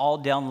should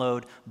all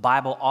download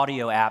Bible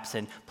audio apps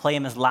and play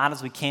them as loud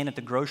as we can at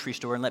the grocery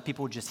store and let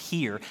people just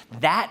hear.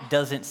 That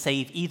doesn't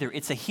save either.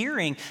 It's a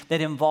hearing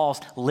that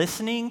involves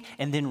listening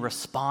and then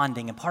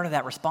responding. And part of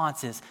that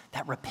response is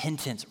that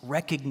repentance,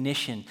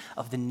 recognition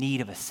of the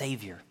need of a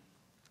Savior.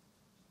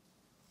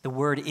 The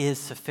word is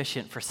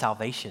sufficient for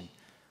salvation.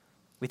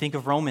 We think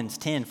of Romans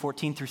 10,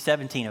 14 through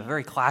 17, a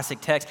very classic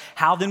text.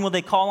 How then will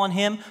they call on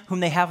him whom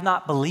they have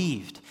not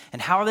believed?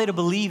 And how are they to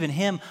believe in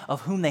him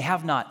of whom they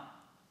have not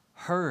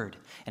heard?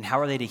 And how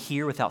are they to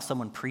hear without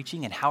someone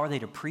preaching? And how are they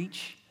to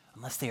preach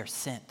unless they are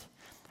sent?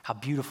 How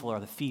beautiful are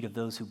the feet of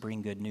those who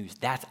bring good news.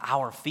 That's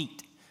our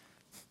feet.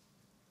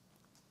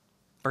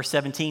 Verse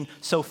 17,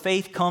 so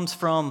faith comes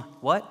from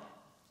what?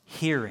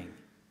 Hearing.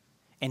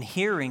 And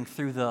hearing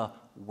through the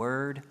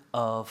word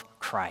of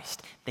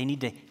Christ. They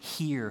need to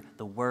hear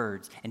the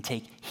words and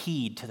take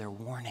heed to their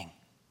warning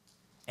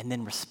and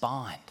then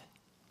respond.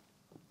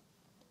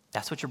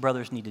 That's what your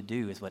brothers need to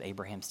do, is what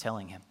Abraham's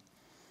telling him.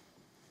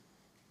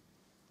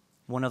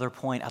 One other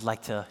point I'd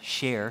like to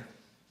share,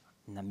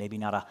 and maybe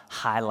not a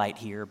highlight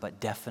here,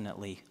 but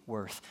definitely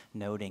worth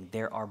noting.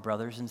 There are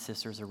brothers and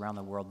sisters around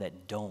the world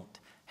that don't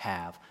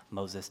have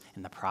Moses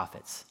and the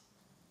prophets.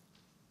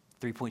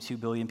 3.2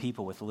 billion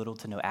people with little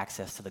to no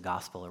access to the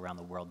gospel around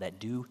the world that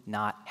do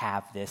not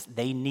have this.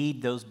 They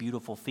need those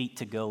beautiful feet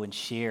to go and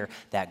share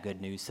that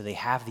good news so they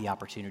have the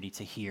opportunity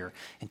to hear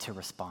and to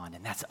respond.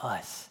 And that's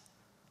us.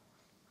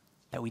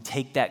 That we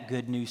take that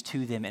good news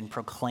to them and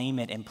proclaim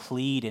it and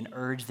plead and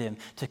urge them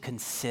to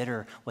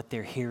consider what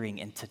they're hearing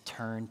and to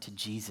turn to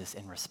Jesus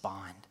and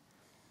respond.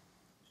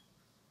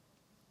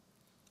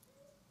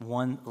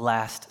 One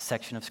last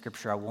section of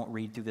scripture. I won't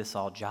read through this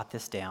all. Jot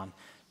this down.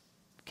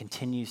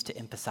 Continues to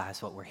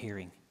emphasize what we're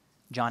hearing.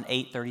 John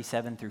 8,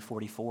 37 through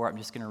 44. I'm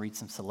just going to read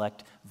some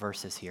select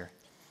verses here.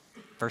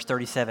 Verse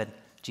 37,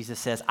 Jesus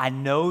says, I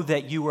know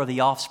that you are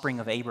the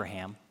offspring of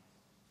Abraham.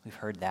 We've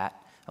heard that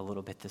a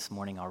little bit this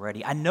morning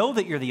already. I know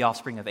that you're the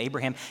offspring of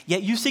Abraham,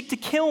 yet you seek to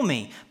kill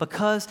me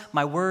because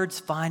my words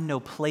find no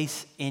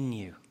place in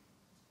you.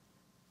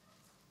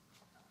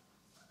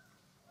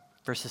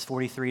 Verses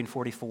 43 and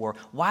 44.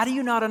 Why do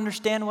you not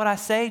understand what I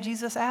say?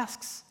 Jesus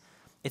asks.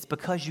 It's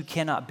because you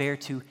cannot bear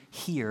to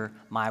hear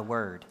my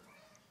word.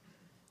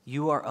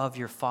 You are of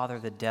your father,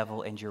 the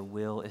devil, and your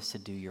will is to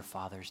do your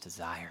father's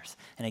desires.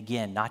 And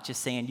again, not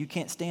just saying you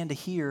can't stand to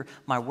hear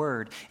my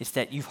word. It's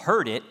that you've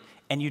heard it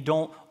and you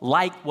don't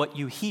like what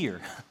you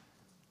hear,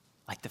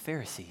 like the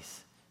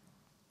Pharisees.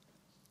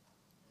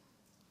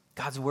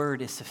 God's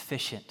word is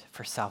sufficient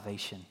for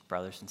salvation,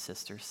 brothers and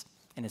sisters.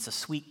 And it's a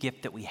sweet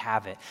gift that we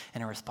have it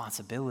and a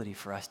responsibility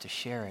for us to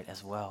share it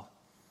as well.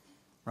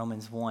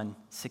 Romans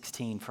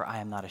 1:16, for I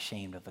am not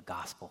ashamed of the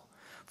gospel,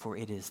 for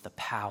it is the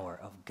power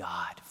of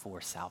God for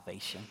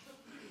salvation.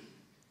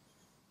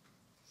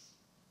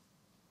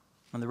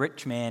 And the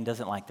rich man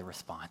doesn't like the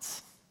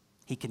response.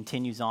 He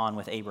continues on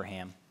with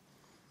Abraham,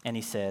 and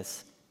he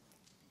says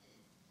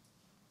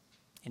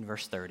in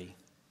verse 30,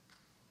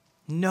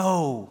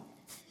 no,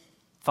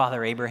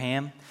 Father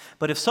Abraham,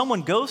 but if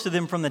someone goes to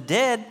them from the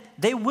dead,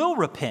 they will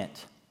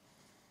repent.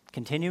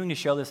 Continuing to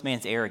show this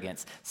man's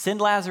arrogance. Send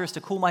Lazarus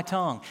to cool my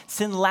tongue.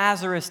 Send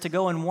Lazarus to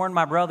go and warn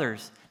my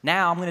brothers.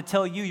 Now I'm going to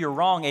tell you you're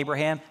wrong,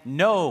 Abraham.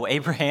 No,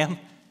 Abraham.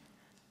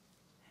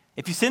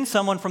 If you send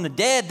someone from the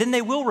dead, then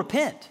they will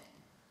repent.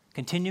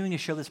 Continuing to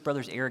show this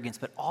brother's arrogance,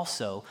 but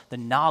also the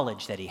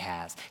knowledge that he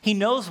has. He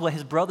knows what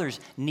his brothers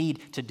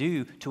need to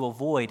do to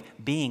avoid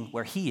being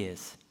where he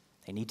is.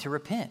 They need to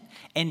repent.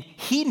 And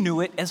he knew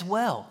it as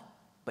well,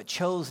 but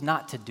chose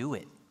not to do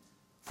it.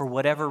 For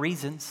whatever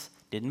reasons,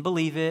 didn't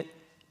believe it,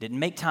 didn't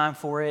make time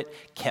for it,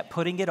 kept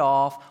putting it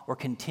off, or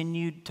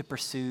continued to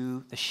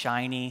pursue the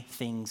shiny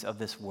things of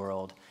this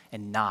world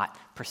and not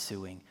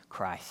pursuing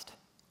Christ.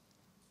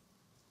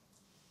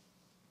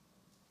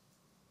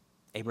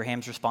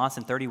 Abraham's response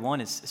in 31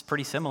 is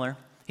pretty similar.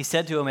 He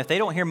said to him, if they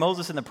don't hear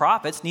Moses and the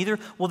prophets, neither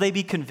will they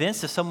be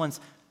convinced if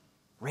someone's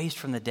raised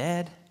from the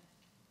dead.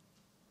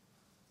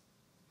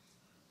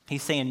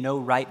 He's saying no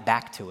right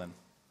back to him.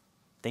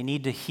 They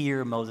need to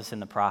hear Moses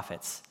and the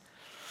prophets.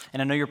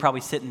 And I know you're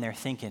probably sitting there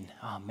thinking,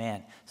 oh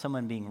man,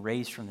 someone being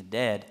raised from the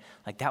dead,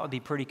 like that would be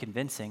pretty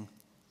convincing.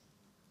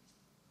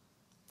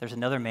 There's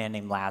another man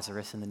named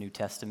Lazarus in the New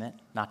Testament,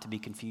 not to be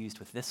confused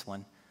with this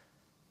one.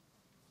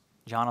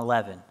 John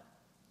 11,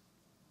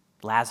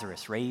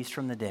 Lazarus raised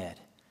from the dead.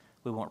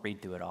 We won't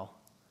read through it all.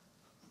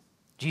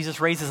 Jesus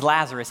raises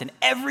Lazarus, and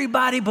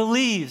everybody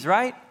believes,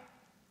 right?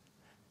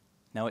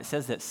 No, it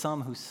says that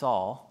some who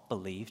saw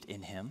believed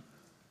in him.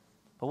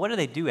 But what do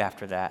they do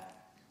after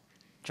that?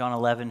 John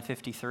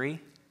 11:53.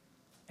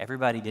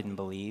 Everybody didn't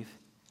believe.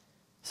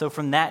 So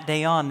from that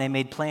day on, they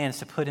made plans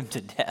to put him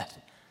to death.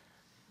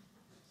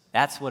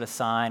 That's what a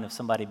sign of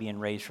somebody being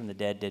raised from the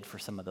dead did for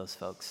some of those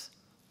folks.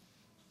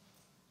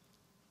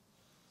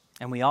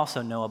 And we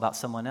also know about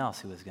someone else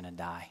who was going to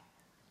die.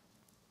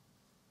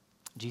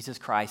 Jesus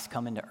Christ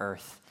coming to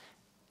earth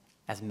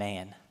as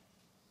man,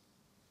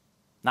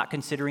 not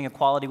considering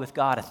equality with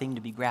God a thing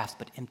to be grasped,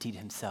 but emptied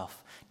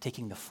himself,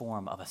 taking the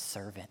form of a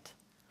servant.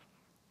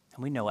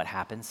 And we know what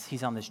happens.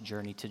 He's on this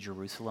journey to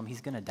Jerusalem.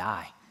 He's going to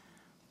die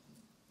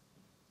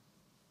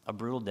a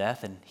brutal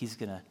death, and he's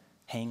going to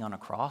hang on a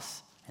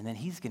cross, and then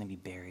he's going to be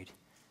buried,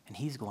 and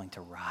he's going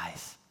to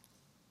rise.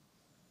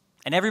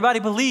 And everybody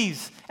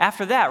believes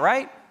after that,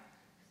 right?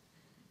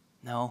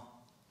 No.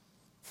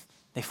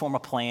 They form a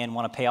plan,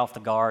 want to pay off the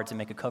guards and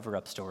make a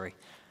cover-up story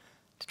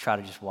to try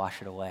to just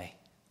wash it away.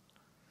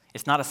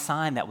 It's not a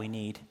sign that we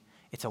need.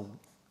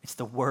 It's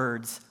the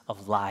words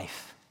of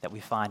life that we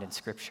find in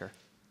Scripture.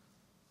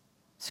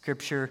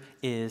 Scripture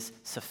is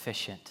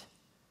sufficient.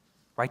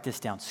 Write this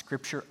down,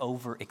 Scripture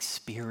over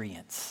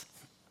experience.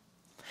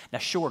 Now,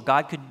 sure,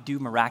 God could do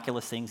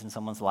miraculous things in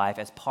someone's life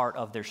as part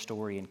of their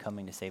story in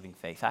coming to saving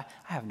faith. I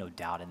have no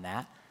doubt in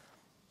that.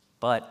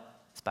 But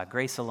it's by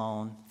grace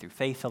alone, through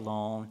faith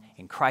alone,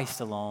 in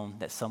Christ alone,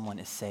 that someone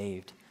is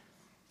saved.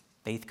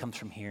 Faith comes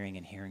from hearing,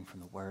 and hearing from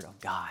the Word of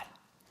God.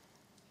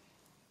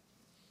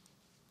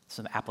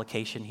 Some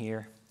application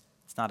here.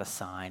 It's not a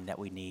sign that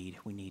we need.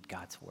 We need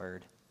God's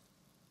Word.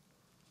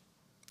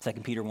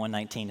 2 Peter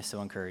 1:19 is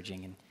so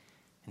encouraging and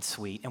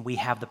sweet. And we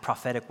have the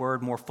prophetic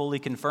word more fully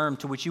confirmed,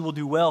 to which you will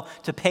do well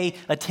to pay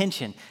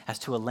attention as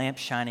to a lamp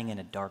shining in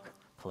a dark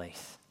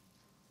place,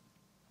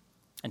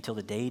 until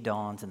the day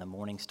dawns and the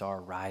morning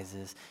star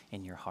rises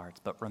in your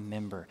hearts. But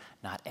remember,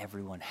 not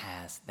everyone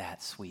has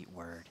that sweet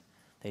word.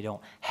 They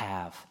don't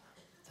have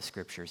the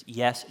Scriptures.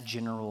 Yes,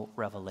 general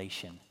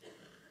revelation,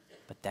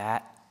 but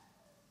that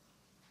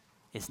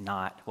is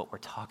not what we're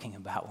talking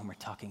about when we're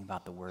talking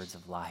about the words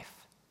of life.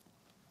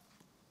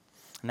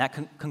 And that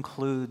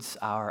concludes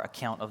our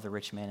account of the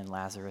rich man and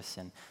Lazarus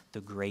and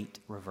the great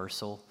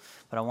reversal.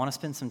 But I want to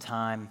spend some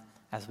time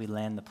as we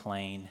land the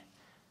plane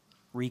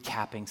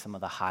recapping some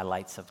of the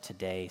highlights of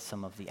today,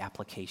 some of the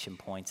application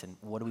points, and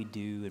what do we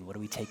do and what do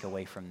we take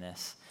away from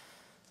this?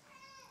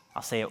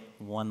 I'll say it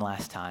one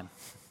last time.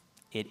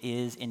 It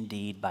is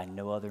indeed by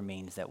no other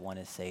means that one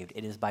is saved.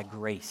 It is by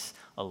grace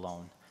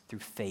alone, through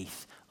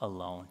faith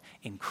alone,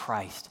 in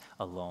Christ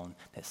alone,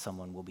 that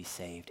someone will be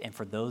saved. And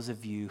for those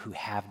of you who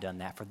have done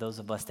that, for those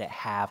of us that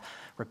have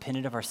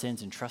repented of our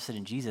sins and trusted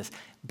in Jesus,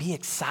 be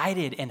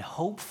excited and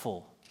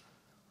hopeful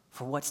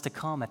for what's to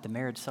come at the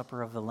marriage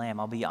supper of the Lamb.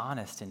 I'll be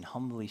honest and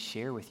humbly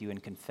share with you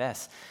and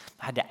confess,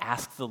 I had to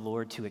ask the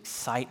Lord to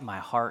excite my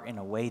heart in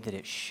a way that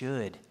it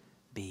should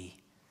be,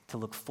 to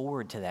look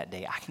forward to that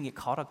day. I can get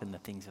caught up in the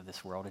things of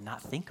this world and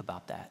not think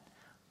about that.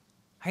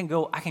 I can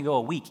go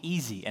a week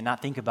easy and not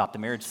think about the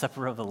marriage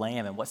supper of the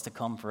Lamb and what's to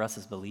come for us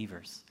as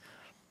believers.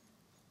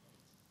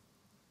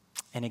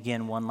 And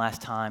again, one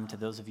last time, to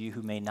those of you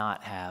who may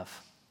not have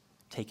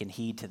taken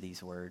heed to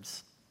these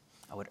words,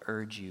 I would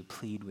urge you,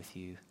 plead with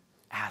you,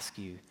 ask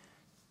you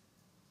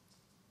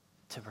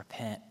to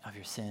repent of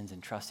your sins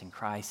and trust in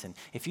Christ. And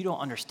if you don't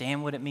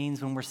understand what it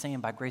means when we're saying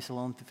by grace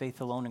alone, through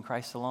faith alone, in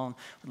Christ alone,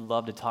 we'd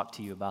love to talk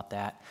to you about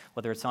that,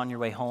 whether it's on your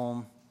way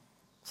home,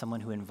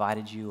 someone who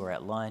invited you, or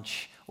at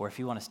lunch, or if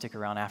you want to stick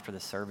around after the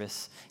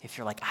service. If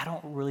you're like, I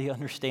don't really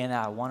understand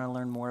that, I want to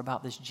learn more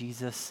about this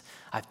Jesus,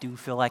 I do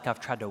feel like I've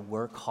tried to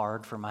work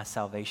hard for my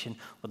salvation,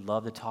 would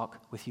love to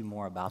talk with you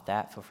more about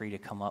that. Feel free to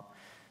come up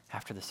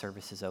after the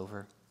service is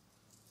over.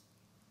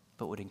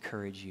 But would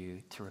encourage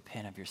you to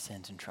repent of your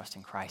sins and trust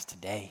in Christ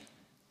today.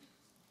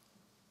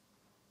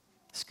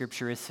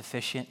 Scripture is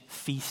sufficient.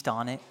 Feast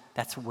on it.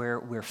 That's where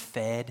we're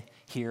fed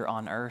here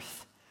on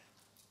earth.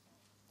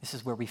 This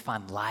is where we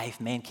find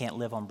life. Man can't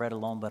live on bread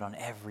alone, but on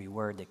every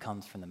word that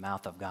comes from the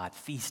mouth of God.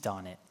 Feast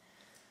on it.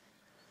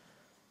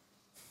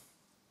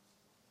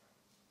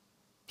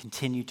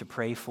 Continue to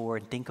pray for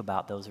and think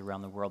about those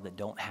around the world that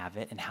don't have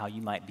it and how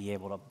you might be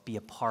able to be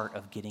a part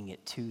of getting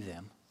it to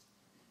them.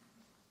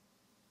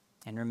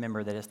 And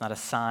remember that it's not a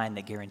sign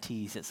that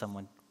guarantees that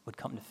someone would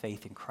come to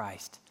faith in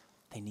Christ.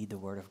 They need the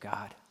Word of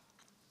God.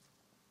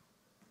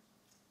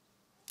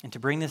 And to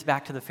bring this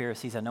back to the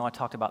Pharisees, I know I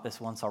talked about this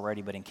once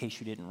already, but in case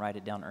you didn't write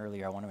it down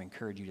earlier, I want to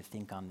encourage you to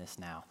think on this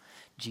now.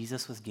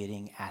 Jesus was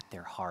getting at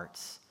their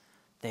hearts.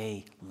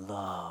 They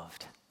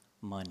loved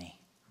money.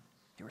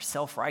 They were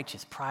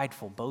self-righteous,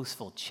 prideful,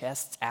 boastful,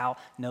 chests out,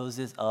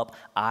 noses up,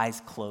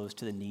 eyes closed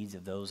to the needs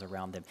of those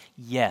around them.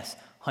 Yes,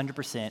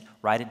 100%,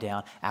 write it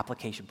down,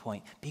 application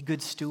point. Be good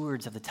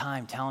stewards of the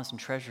time, talents, and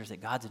treasures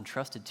that God's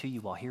entrusted to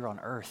you while here on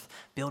earth.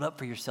 Build up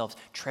for yourselves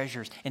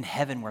treasures in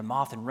heaven where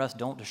moth and rust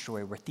don't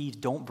destroy, where thieves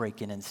don't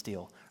break in and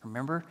steal.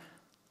 Remember,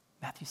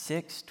 Matthew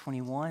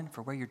 6:21,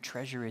 for where your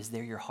treasure is,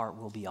 there your heart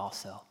will be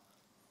also.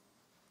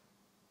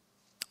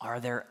 Are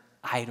there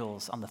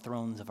idols on the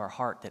thrones of our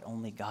heart that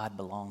only God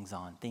belongs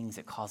on? Things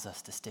that cause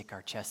us to stick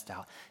our chest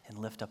out and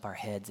lift up our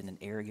heads in an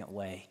arrogant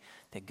way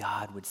that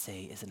God would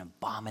say is an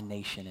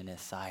abomination in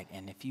his sight.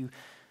 And if you,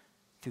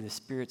 through the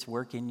Spirit's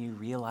work in you,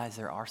 realize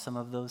there are some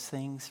of those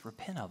things,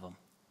 repent of them.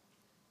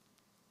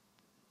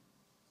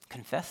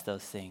 Confess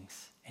those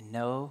things and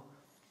know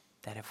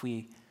that if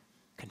we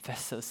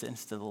confess those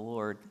sins to the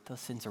Lord, those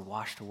sins are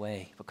washed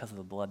away because of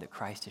the blood that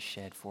Christ has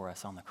shed for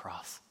us on the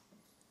cross.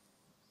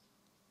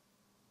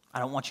 I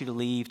don't want you to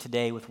leave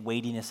today with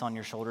weightiness on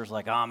your shoulders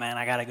like, oh man,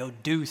 I got to go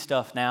do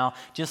stuff now.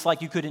 Just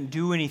like you couldn't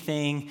do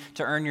anything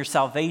to earn your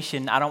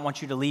salvation, I don't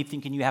want you to leave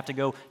thinking you have to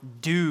go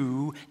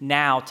do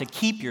now to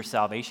keep your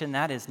salvation.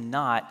 That is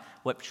not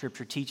what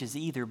Scripture teaches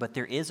either, but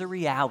there is a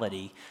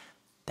reality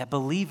that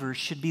believers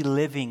should be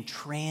living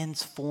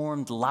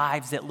transformed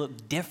lives that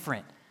look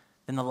different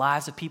than the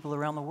lives of people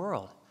around the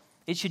world.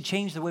 It should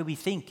change the way we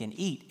think and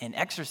eat and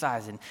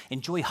exercise and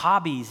enjoy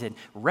hobbies and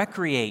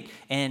recreate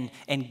and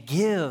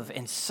give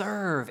and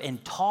serve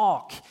and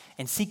talk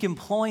and seek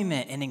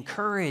employment and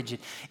encourage.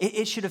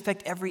 It should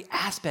affect every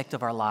aspect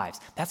of our lives.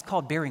 That's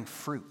called bearing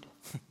fruit,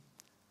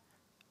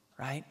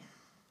 right?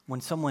 When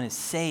someone is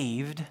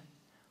saved,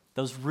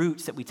 those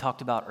roots that we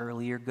talked about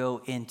earlier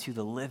go into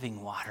the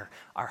living water.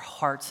 Our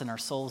hearts and our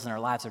souls and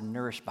our lives are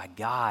nourished by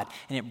God,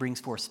 and it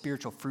brings forth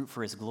spiritual fruit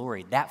for his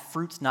glory. That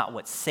fruit's not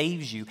what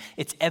saves you.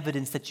 It's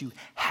evidence that you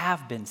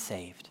have been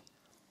saved.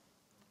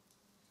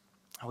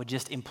 I would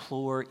just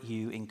implore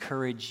you,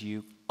 encourage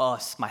you,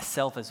 us,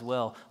 myself as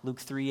well,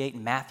 Luke 3:8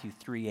 and Matthew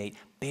 3:8,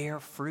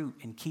 bear fruit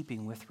in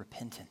keeping with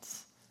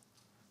repentance,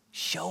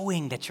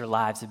 showing that your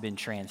lives have been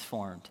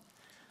transformed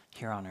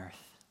here on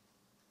earth.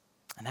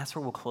 And that's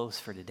where we'll close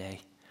for today.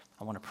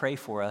 I want to pray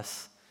for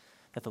us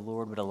that the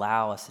Lord would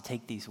allow us to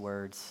take these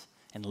words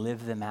and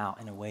live them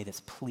out in a way that's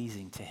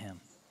pleasing to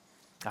him.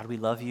 God, we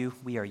love you.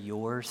 We are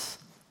yours.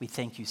 We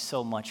thank you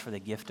so much for the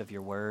gift of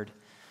your word,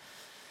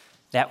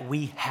 that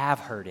we have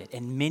heard it.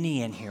 And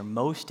many in here,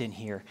 most in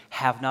here,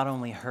 have not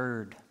only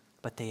heard,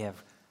 but they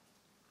have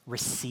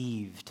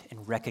received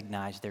and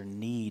recognized their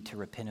need to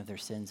repent of their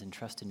sins and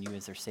trust in you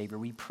as their Savior.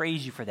 We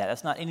praise you for that.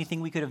 That's not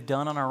anything we could have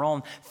done on our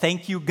own.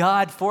 Thank you,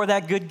 God, for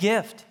that good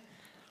gift.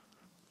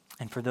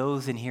 And for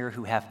those in here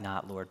who have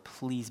not, Lord,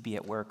 please be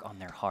at work on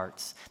their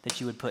hearts,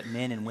 that you would put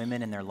men and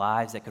women in their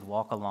lives that could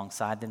walk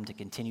alongside them to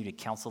continue to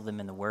counsel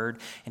them in the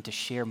word and to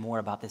share more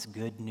about this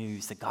good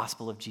news, the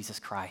gospel of Jesus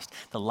Christ,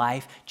 the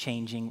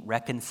life-changing,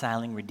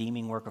 reconciling,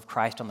 redeeming work of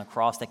Christ on the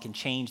cross that can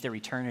change their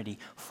eternity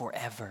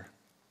forever.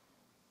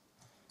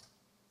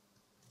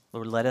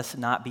 Lord, let us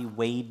not be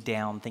weighed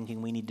down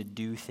thinking we need to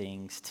do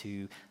things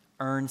to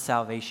earn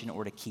salvation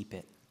or to keep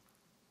it.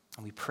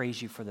 And we praise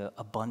you for the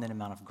abundant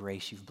amount of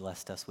grace you've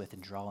blessed us with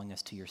in drawing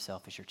us to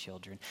yourself as your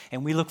children.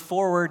 And we look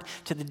forward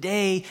to the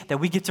day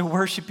that we get to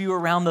worship you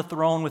around the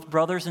throne with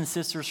brothers and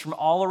sisters from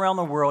all around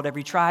the world,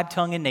 every tribe,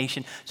 tongue, and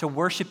nation, to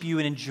worship you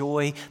and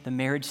enjoy the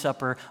marriage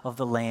supper of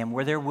the Lamb,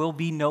 where there will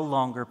be no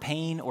longer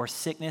pain or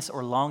sickness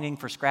or longing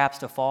for scraps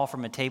to fall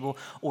from a table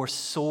or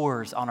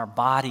sores on our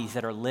bodies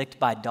that are licked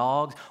by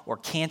dogs or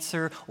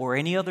cancer or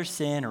any other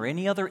sin or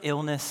any other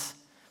illness.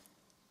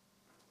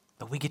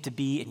 But we get to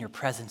be in your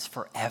presence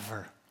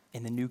forever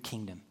in the new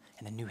kingdom,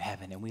 in the new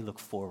heaven, and we look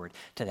forward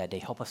to that day.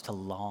 Help us to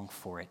long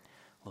for it,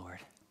 Lord.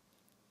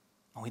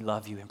 And we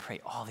love you and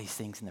pray all these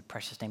things in the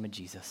precious name of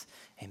Jesus.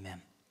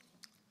 Amen.